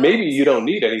 and maybe you don't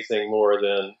need anything more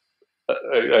than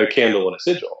a candle and a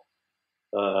sigil.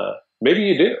 Maybe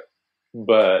you do,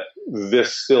 but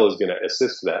this still is going to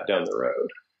assist that down the road.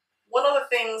 One of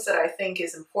the things that I think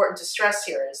is important to stress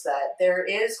here is that there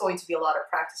is going to be a lot of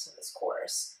practice in this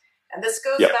course, and this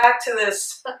goes back to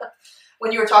this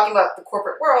when you were talking about the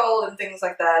corporate world and things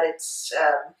like that. It's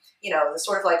the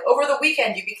sort of like, over the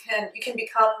weekend you can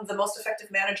become the most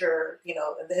effective manager,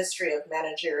 in the history of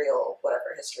managerial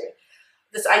whatever history.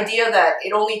 This idea that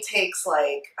it only takes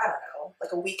like, I don't know,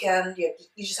 like a weekend. You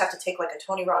just have to take like a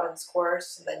Tony Robbins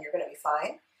course and then you're going to be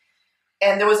fine.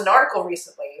 And there was an article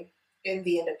recently in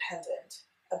The Independent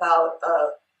about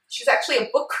she was actually a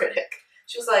book critic.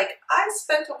 She was like, I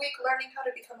spent a week learning how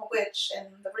to become a witch and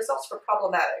the results were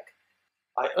problematic.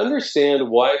 I understand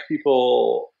why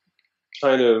people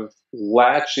kind of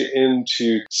latch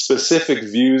into specific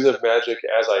views of magic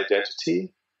as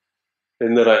identity,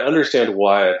 and that I understand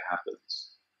why it happens.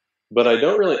 But I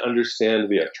don't really understand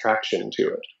the attraction to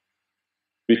it.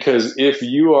 Because if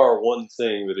you are one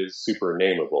thing that is super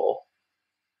nameable,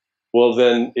 well,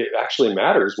 then it actually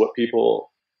matters what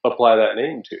people apply that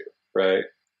name to, right?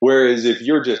 Whereas if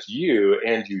you're just you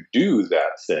and you do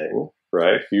that thing,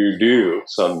 right? You do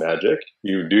some magic,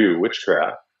 you do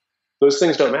witchcraft, those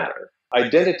things don't matter.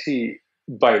 Identity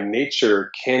by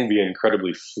nature can be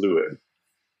incredibly fluid.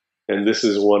 And this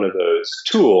is one of those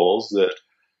tools that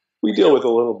we deal with a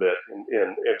little bit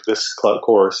in this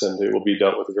course, and it will be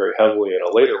dealt with very heavily in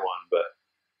a later one. But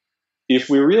if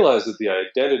we realize that the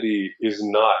identity is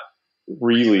not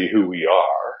really who we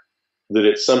are, that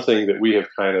it's something that we have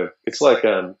kind of, it's like,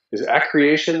 is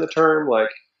accreation the term? Like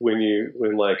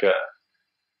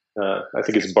I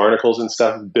think it's barnacles and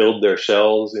stuff build their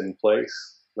shells in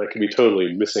place. I could be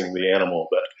totally missing the animal,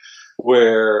 but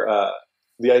where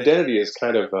the identity is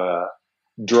kind of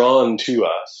drawn to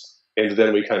us, and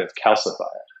then we kind of calcify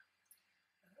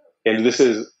it. And this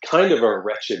is kind of a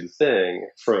wretched thing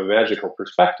from a magical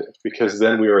perspective, because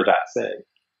then we are that thing.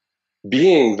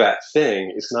 Being that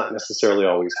thing is not necessarily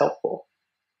always helpful.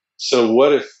 So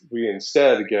what if we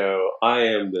instead go, I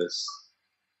am this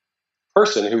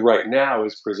person who right now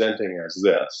is presenting as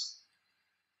this.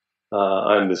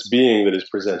 I'm this being that is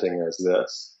presenting as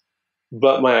this.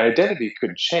 But my identity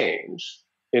could change.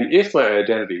 And if my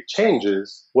identity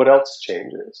changes, what else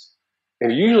changes?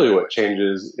 And usually what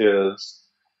changes is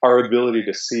our ability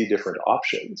to see different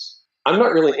options. I'm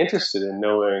not really interested in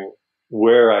knowing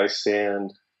where I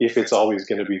stand if it's always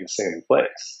going to be the same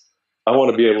place. I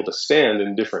want to be able to stand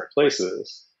in different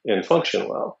places and function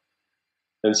well.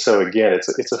 And so again,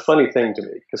 it's a funny thing to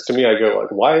me, because to me I go like,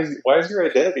 why is your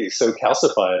identity so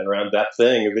calcified around that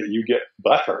thing that you get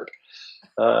butthurt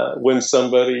when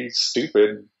somebody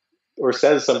stupid or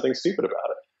says something stupid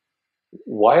about it?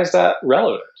 Why is that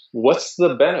relevant? What's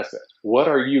the benefit? What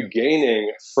are you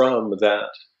gaining from that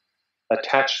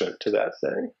attachment to that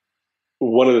thing?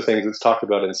 One of the things that's talked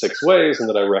about in 6 ways and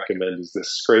that I recommend is this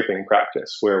scraping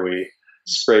practice, where we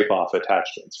scrape off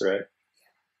attachments, right?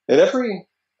 And every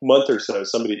month or so,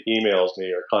 somebody emails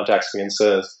me or contacts me and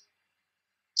says,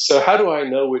 so how do I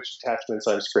know which attachments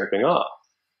I'm scraping off?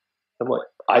 I'm like,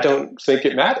 I don't think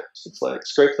it matters. It's like,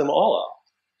 scrape them all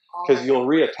off, because you'll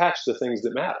reattach the things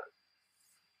that matter.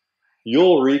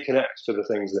 You'll reconnect to the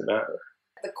things that matter.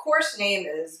 The course name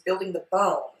is Building the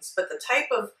Bones, but the type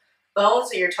of bones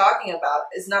that you're talking about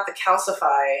is not the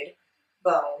calcified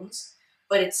bones,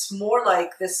 but it's more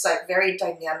like this like very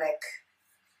dynamic,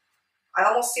 I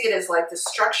almost see it as like the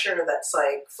structure that's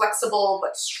like flexible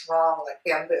but strong, like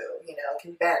bamboo, you know,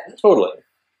 can bend. Totally.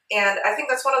 And I think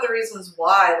that's one of the reasons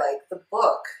why, like, the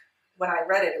book, when I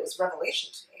read it, it was revelation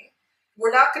to me.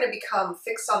 We're not going to become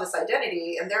fixed on this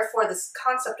identity, and therefore this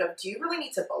concept of, do you really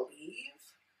need to believe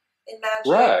in magic?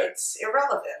 Right. It's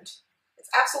irrelevant. It's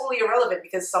absolutely irrelevant,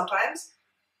 because sometimes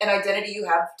an identity you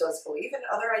have does believe and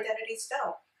other identities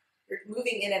don't. You're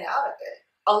moving in and out of it.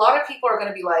 A lot of people are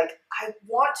going to be like, I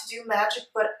want to do magic,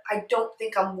 but I don't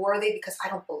think I'm worthy because I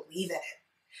don't believe in it.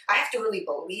 I have to really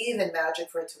believe in magic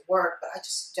for it to work, but I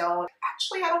just don't.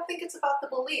 Actually, I don't think it's about the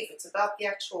belief. It's about the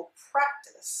actual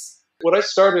practice. When I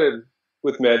started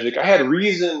with magic, I had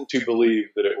reason to believe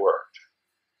that it worked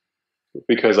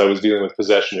because I was dealing with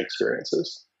possession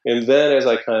experiences. And then as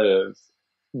I kind of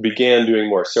began doing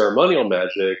more ceremonial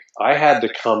magic, I had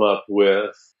to come up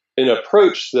with an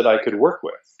approach that I could work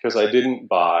with, because I didn't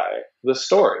buy the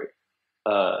story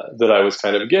that I was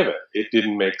kind of given. It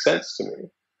didn't make sense to me.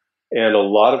 And a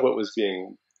lot of what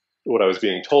I was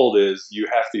being told is, you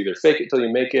have to either fake it till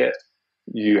you make it,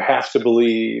 you have to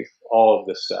believe, all of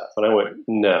this stuff. And I went,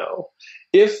 no.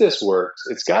 If this works,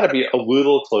 it's got to be a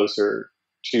little closer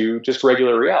to just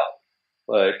regular reality.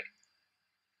 Like,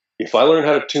 if I learn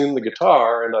how to tune the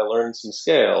guitar and I learn some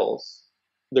scales,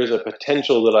 there's a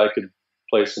potential that I could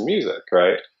play some music,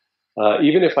 right?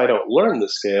 Even if I don't learn the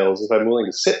scales, if I'm willing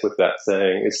to sit with that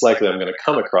thing, it's likely I'm going to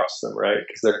come across them, right?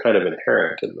 Because they're kind of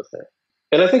inherent in the thing.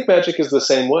 And I think magic is the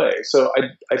same way. So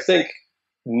I think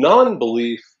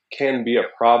non-belief can be a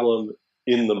problem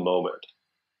in the moment.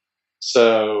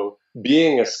 So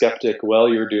being a skeptic while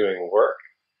you're doing work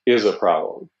is a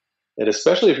problem. And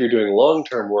especially if you're doing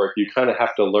long-term work, you kind of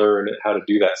have to learn how to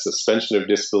do that suspension of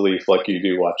disbelief like you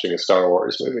do watching a Star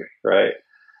Wars movie, right?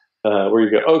 Where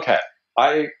you go, okay,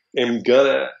 I am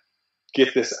gonna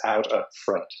get this out up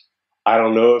front. I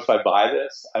don't know if I buy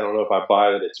this. I don't know if I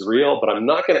buy that it's real, but I'm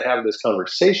not going to have this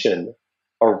conversation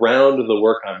around the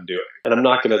work I'm doing. And I'm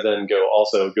not going to then go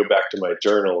back to my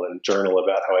journal and journal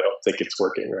about how I don't think it's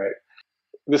working, right?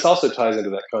 This also ties into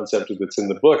that concept that's in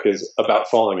the book, is about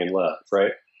falling in love,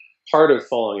 right? Part of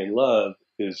falling in love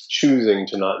is choosing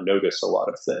to not notice a lot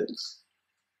of things.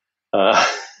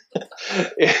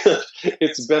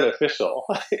 It's beneficial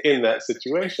in that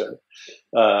situation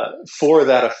for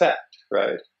that effect,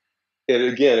 right? And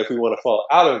again, if we want to fall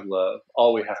out of love,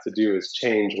 all we have to do is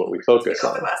change what we focus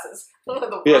on. Take off the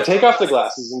glasses. Yeah, take off the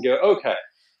glasses and go, okay,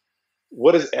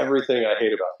 what is everything I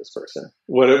hate about this person?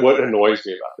 What annoys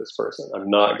me about this person? I'm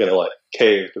not going to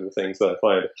cave to the things that I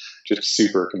find just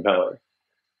super compelling.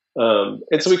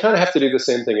 And so we kind of have to do the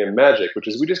same thing in magic, which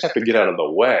is we just have to get out of the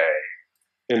way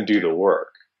and do the work.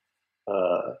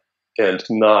 And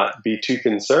not be too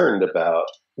concerned about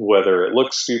whether it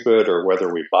looks stupid or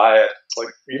whether we buy it. It's like,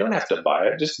 you don't have to buy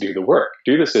it. Just do the work.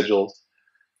 Do the sigils.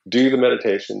 Do the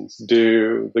meditations.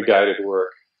 Do the guided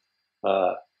work.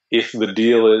 If the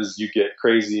deal is you get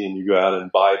crazy and you go out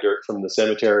and buy dirt from the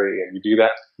cemetery and you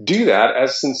do that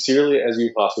as sincerely as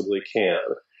you possibly can.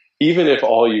 Even if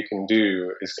all you can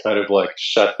do is kind of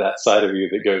shut that side of you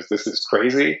that goes, this is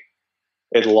crazy,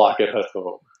 and lock it at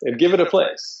home and give it a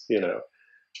place,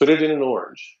 put it in an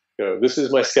orange. Go, this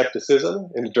is my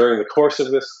skepticism, and during the course of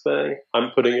this thing,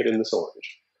 I'm putting it in this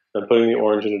orange. I'm putting the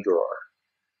orange in a drawer.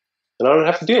 And I don't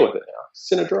have to deal with it now.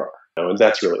 It's in a drawer. And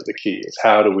that's really the key, is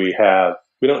how do we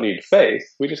don't need faith,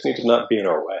 we just need to not be in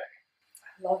our way.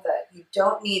 I love that. You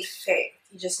don't need faith.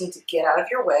 You just need to get out of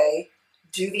your way,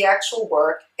 do the actual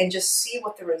work, and just see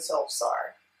what the results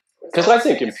are. Because I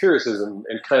think empiricism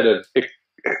and kind of,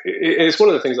 it's one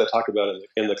of the things I talk about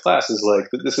in the class is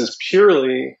that this is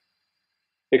purely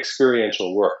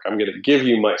experiential work. I'm going to give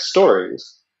you my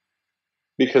stories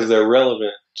because they're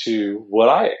relevant to what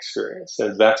I experience,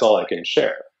 and that's all I can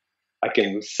share. I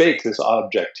can fake this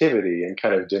objectivity and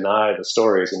kind of deny the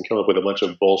stories and come up with a bunch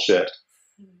of bullshit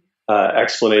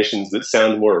explanations that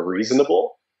sound more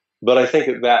reasonable, but I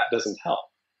think that doesn't help.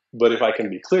 But if I can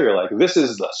be clear, this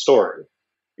is the story.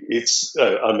 It's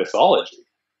a mythology.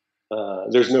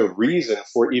 There's no reason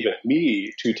for even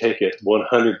me to take it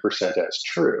 100% as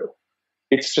true.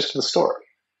 It's just the story.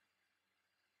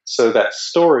 So that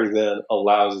story then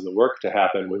allows the work to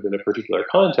happen within a particular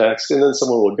context, and then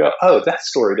someone will go, oh, that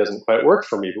story doesn't quite work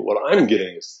for me, but what I'm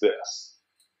getting is this.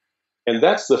 And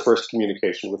that's the first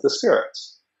communication with the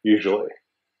spirits, usually.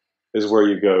 is where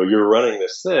you go, you're running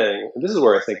this thing. And this is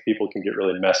where I think people can get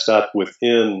really messed up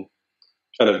within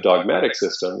kind of dogmatic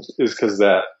systems, is because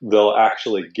that they'll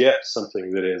actually get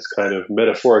something that is kind of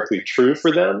metaphorically true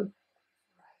for them,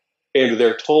 and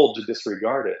they're told to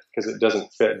disregard it because it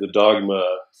doesn't fit the dogma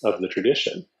of the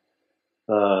tradition.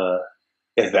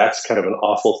 And that's kind of an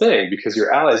awful thing, because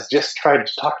your allies just tried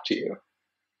to talk to you,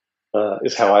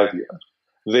 is how I view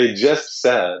it. They just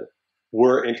said,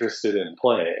 we're interested in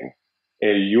playing,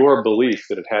 and your belief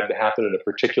that it had to happen in a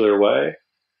particular way,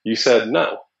 you said,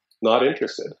 no, not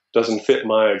interested. Doesn't fit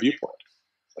my viewpoint.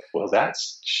 Like, well,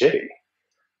 that's shitty.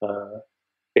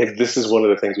 And this is one of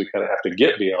the things we kind of have to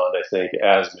get beyond, I think,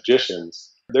 as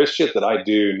magicians. There's shit that I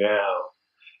do now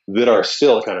that are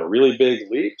still kind of really big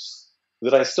leaps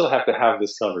that I still have to have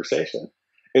this conversation.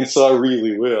 And so I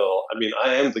really will. I mean,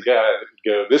 I am the guy that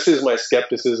would go, this is my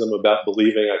skepticism about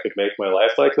believing I could make my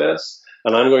life like this,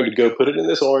 and I'm going to go put it in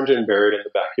this orange and bury it in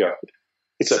the backyard.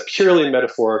 It's a purely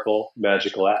metaphorical,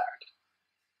 magical act.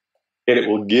 And it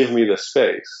will give me the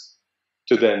space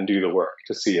to then do the work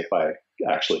to see if I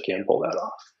actually can pull that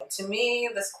off. To me,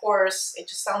 this course, it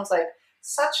just sounds like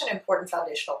such an important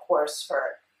foundational course for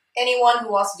anyone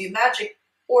who wants to do magic,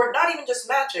 or not even just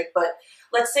magic, but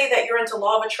let's say that you're into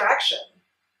law of attraction.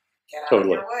 Get out of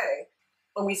your way.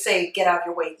 When we say get out of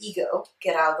your way, ego,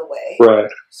 get out of the way.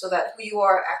 Right. So that who you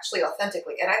are actually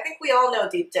authentically. And I think we all know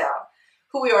deep down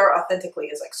who we are authentically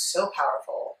is like so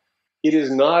powerful. It is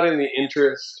not in the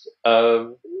interest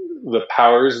of the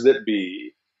powers that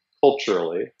be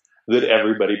culturally that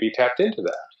everybody be tapped into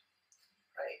that.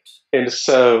 Right. And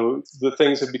so the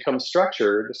things have become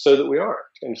structured so that we aren't.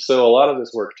 And so a lot of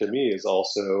this work to me is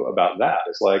also about that.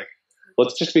 It's like,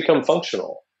 let's just become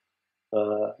functional.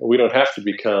 We don't have to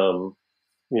become,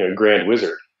 grand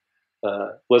wizard.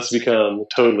 Let's become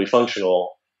totally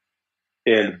functional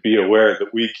and be aware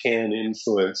that we can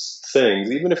influence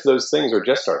things, even if those things are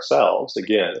just ourselves.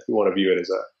 Again, if you want to view it as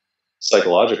a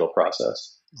psychological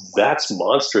process, that's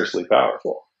monstrously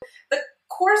powerful. The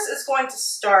course is going to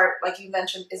start, like you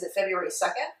mentioned, is it February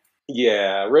 2nd?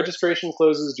 Yeah, registration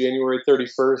closes January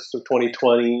 31st of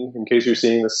 2020, in case you're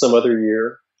seeing this some other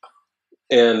year.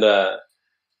 And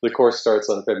the course starts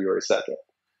on February 2nd.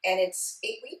 And it's 8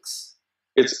 weeks?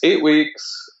 It's 8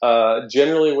 weeks.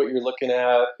 Generally what you're looking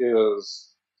at is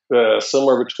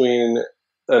somewhere between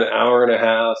an hour and a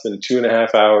half and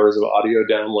 2.5 hours of audio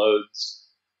downloads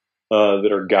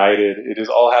that are guided. It is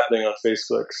all happening on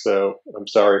Facebook, so I'm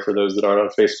sorry for those that aren't on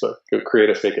Facebook. Go create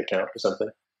a fake account or something.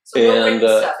 So no written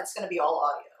stuff. It's going to be all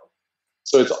audio.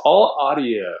 So it's all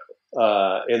audio,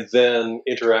 and then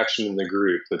interaction in the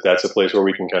group. That's a place where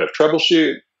we can kind of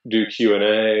troubleshoot, do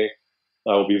Q&A.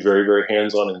 I will be very, very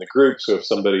hands-on in the group. So if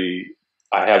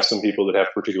I have some people that have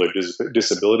particular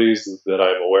disabilities that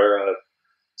I'm aware of,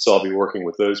 so I'll be working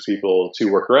with those people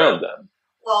to work around them.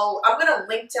 Well, I'm going to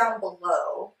link down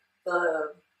below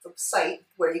the site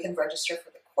where you can register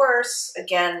for the course.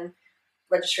 Again,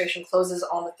 registration closes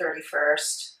on the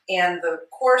 31st, and the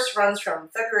course runs from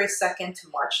February 2nd to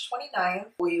March 29th.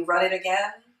 Will you run it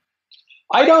again?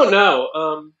 I don't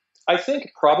know. I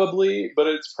think probably, but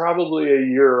it's probably a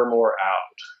year or more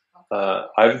out.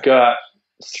 I've got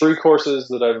 3 courses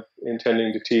that I'm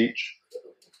intending to teach,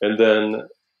 and then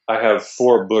I have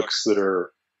 4 books that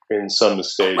are in some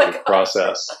stage of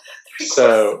process.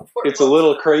 So it's a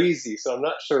little crazy. So I'm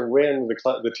not sure when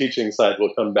the teaching side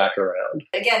will come back around.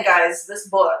 Again, guys, this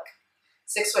book,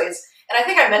 6 Ways, and I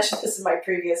think I mentioned this in my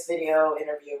previous video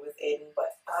interview with Aidan, but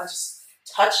just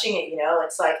touching it,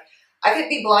 it's like, I could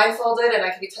be blindfolded and I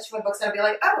could be touching my books and I'd be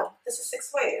like, oh, this is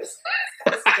 6 Ways.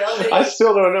 I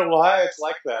still don't know why it's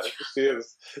like that. It just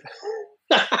is.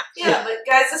 Yeah, but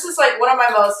guys, this is like one of my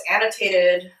most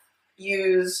annotated,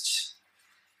 used,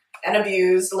 and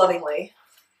abused lovingly.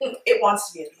 It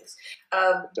wants to be abused.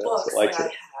 Books that I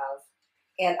have.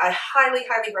 And I highly,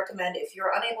 highly recommend, if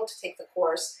you're unable to take the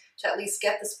course, to at least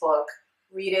get this book,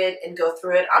 read it, and go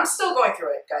through it. I'm still going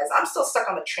through it, guys. I'm still stuck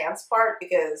on the trance part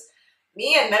because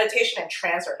me and meditation and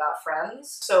trance are not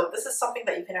friends. So this is something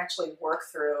that you can actually work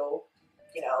through,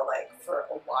 for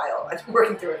a while. I've been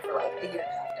working through it for like a year and a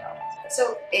half now.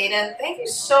 So Aidan, thank you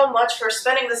so much for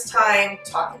spending this time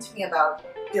talking to me about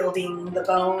building the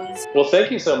bones. Well,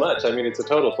 thank you so much. I mean, it's a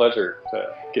total pleasure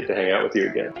to get to hang out with you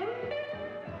again.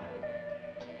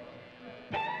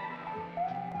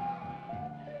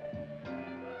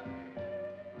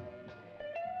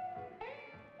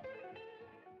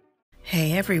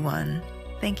 Hey everyone,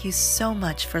 thank you so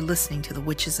much for listening to the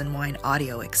Witches and Wine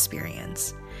audio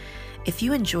experience. If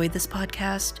you enjoyed this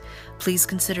podcast, please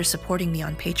consider supporting me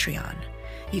on Patreon.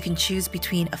 You can choose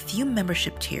between a few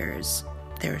membership tiers.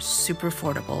 They're super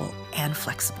affordable and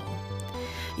flexible.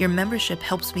 Your membership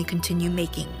helps me continue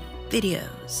making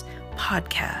videos,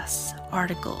 podcasts,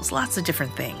 articles, lots of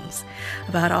different things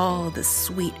about all this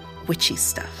sweet witchy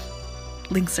stuff.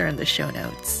 Links are in the show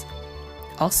notes.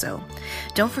 Also,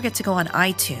 don't forget to go on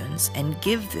iTunes and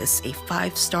give this a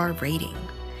 5-star rating.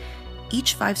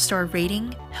 Each 5-star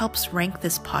rating helps rank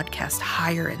this podcast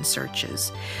higher in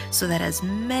searches so that as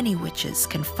many witches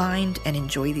can find and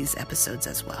enjoy these episodes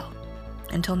as well.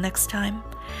 Until next time,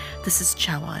 this is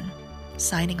Chawan,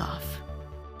 signing off.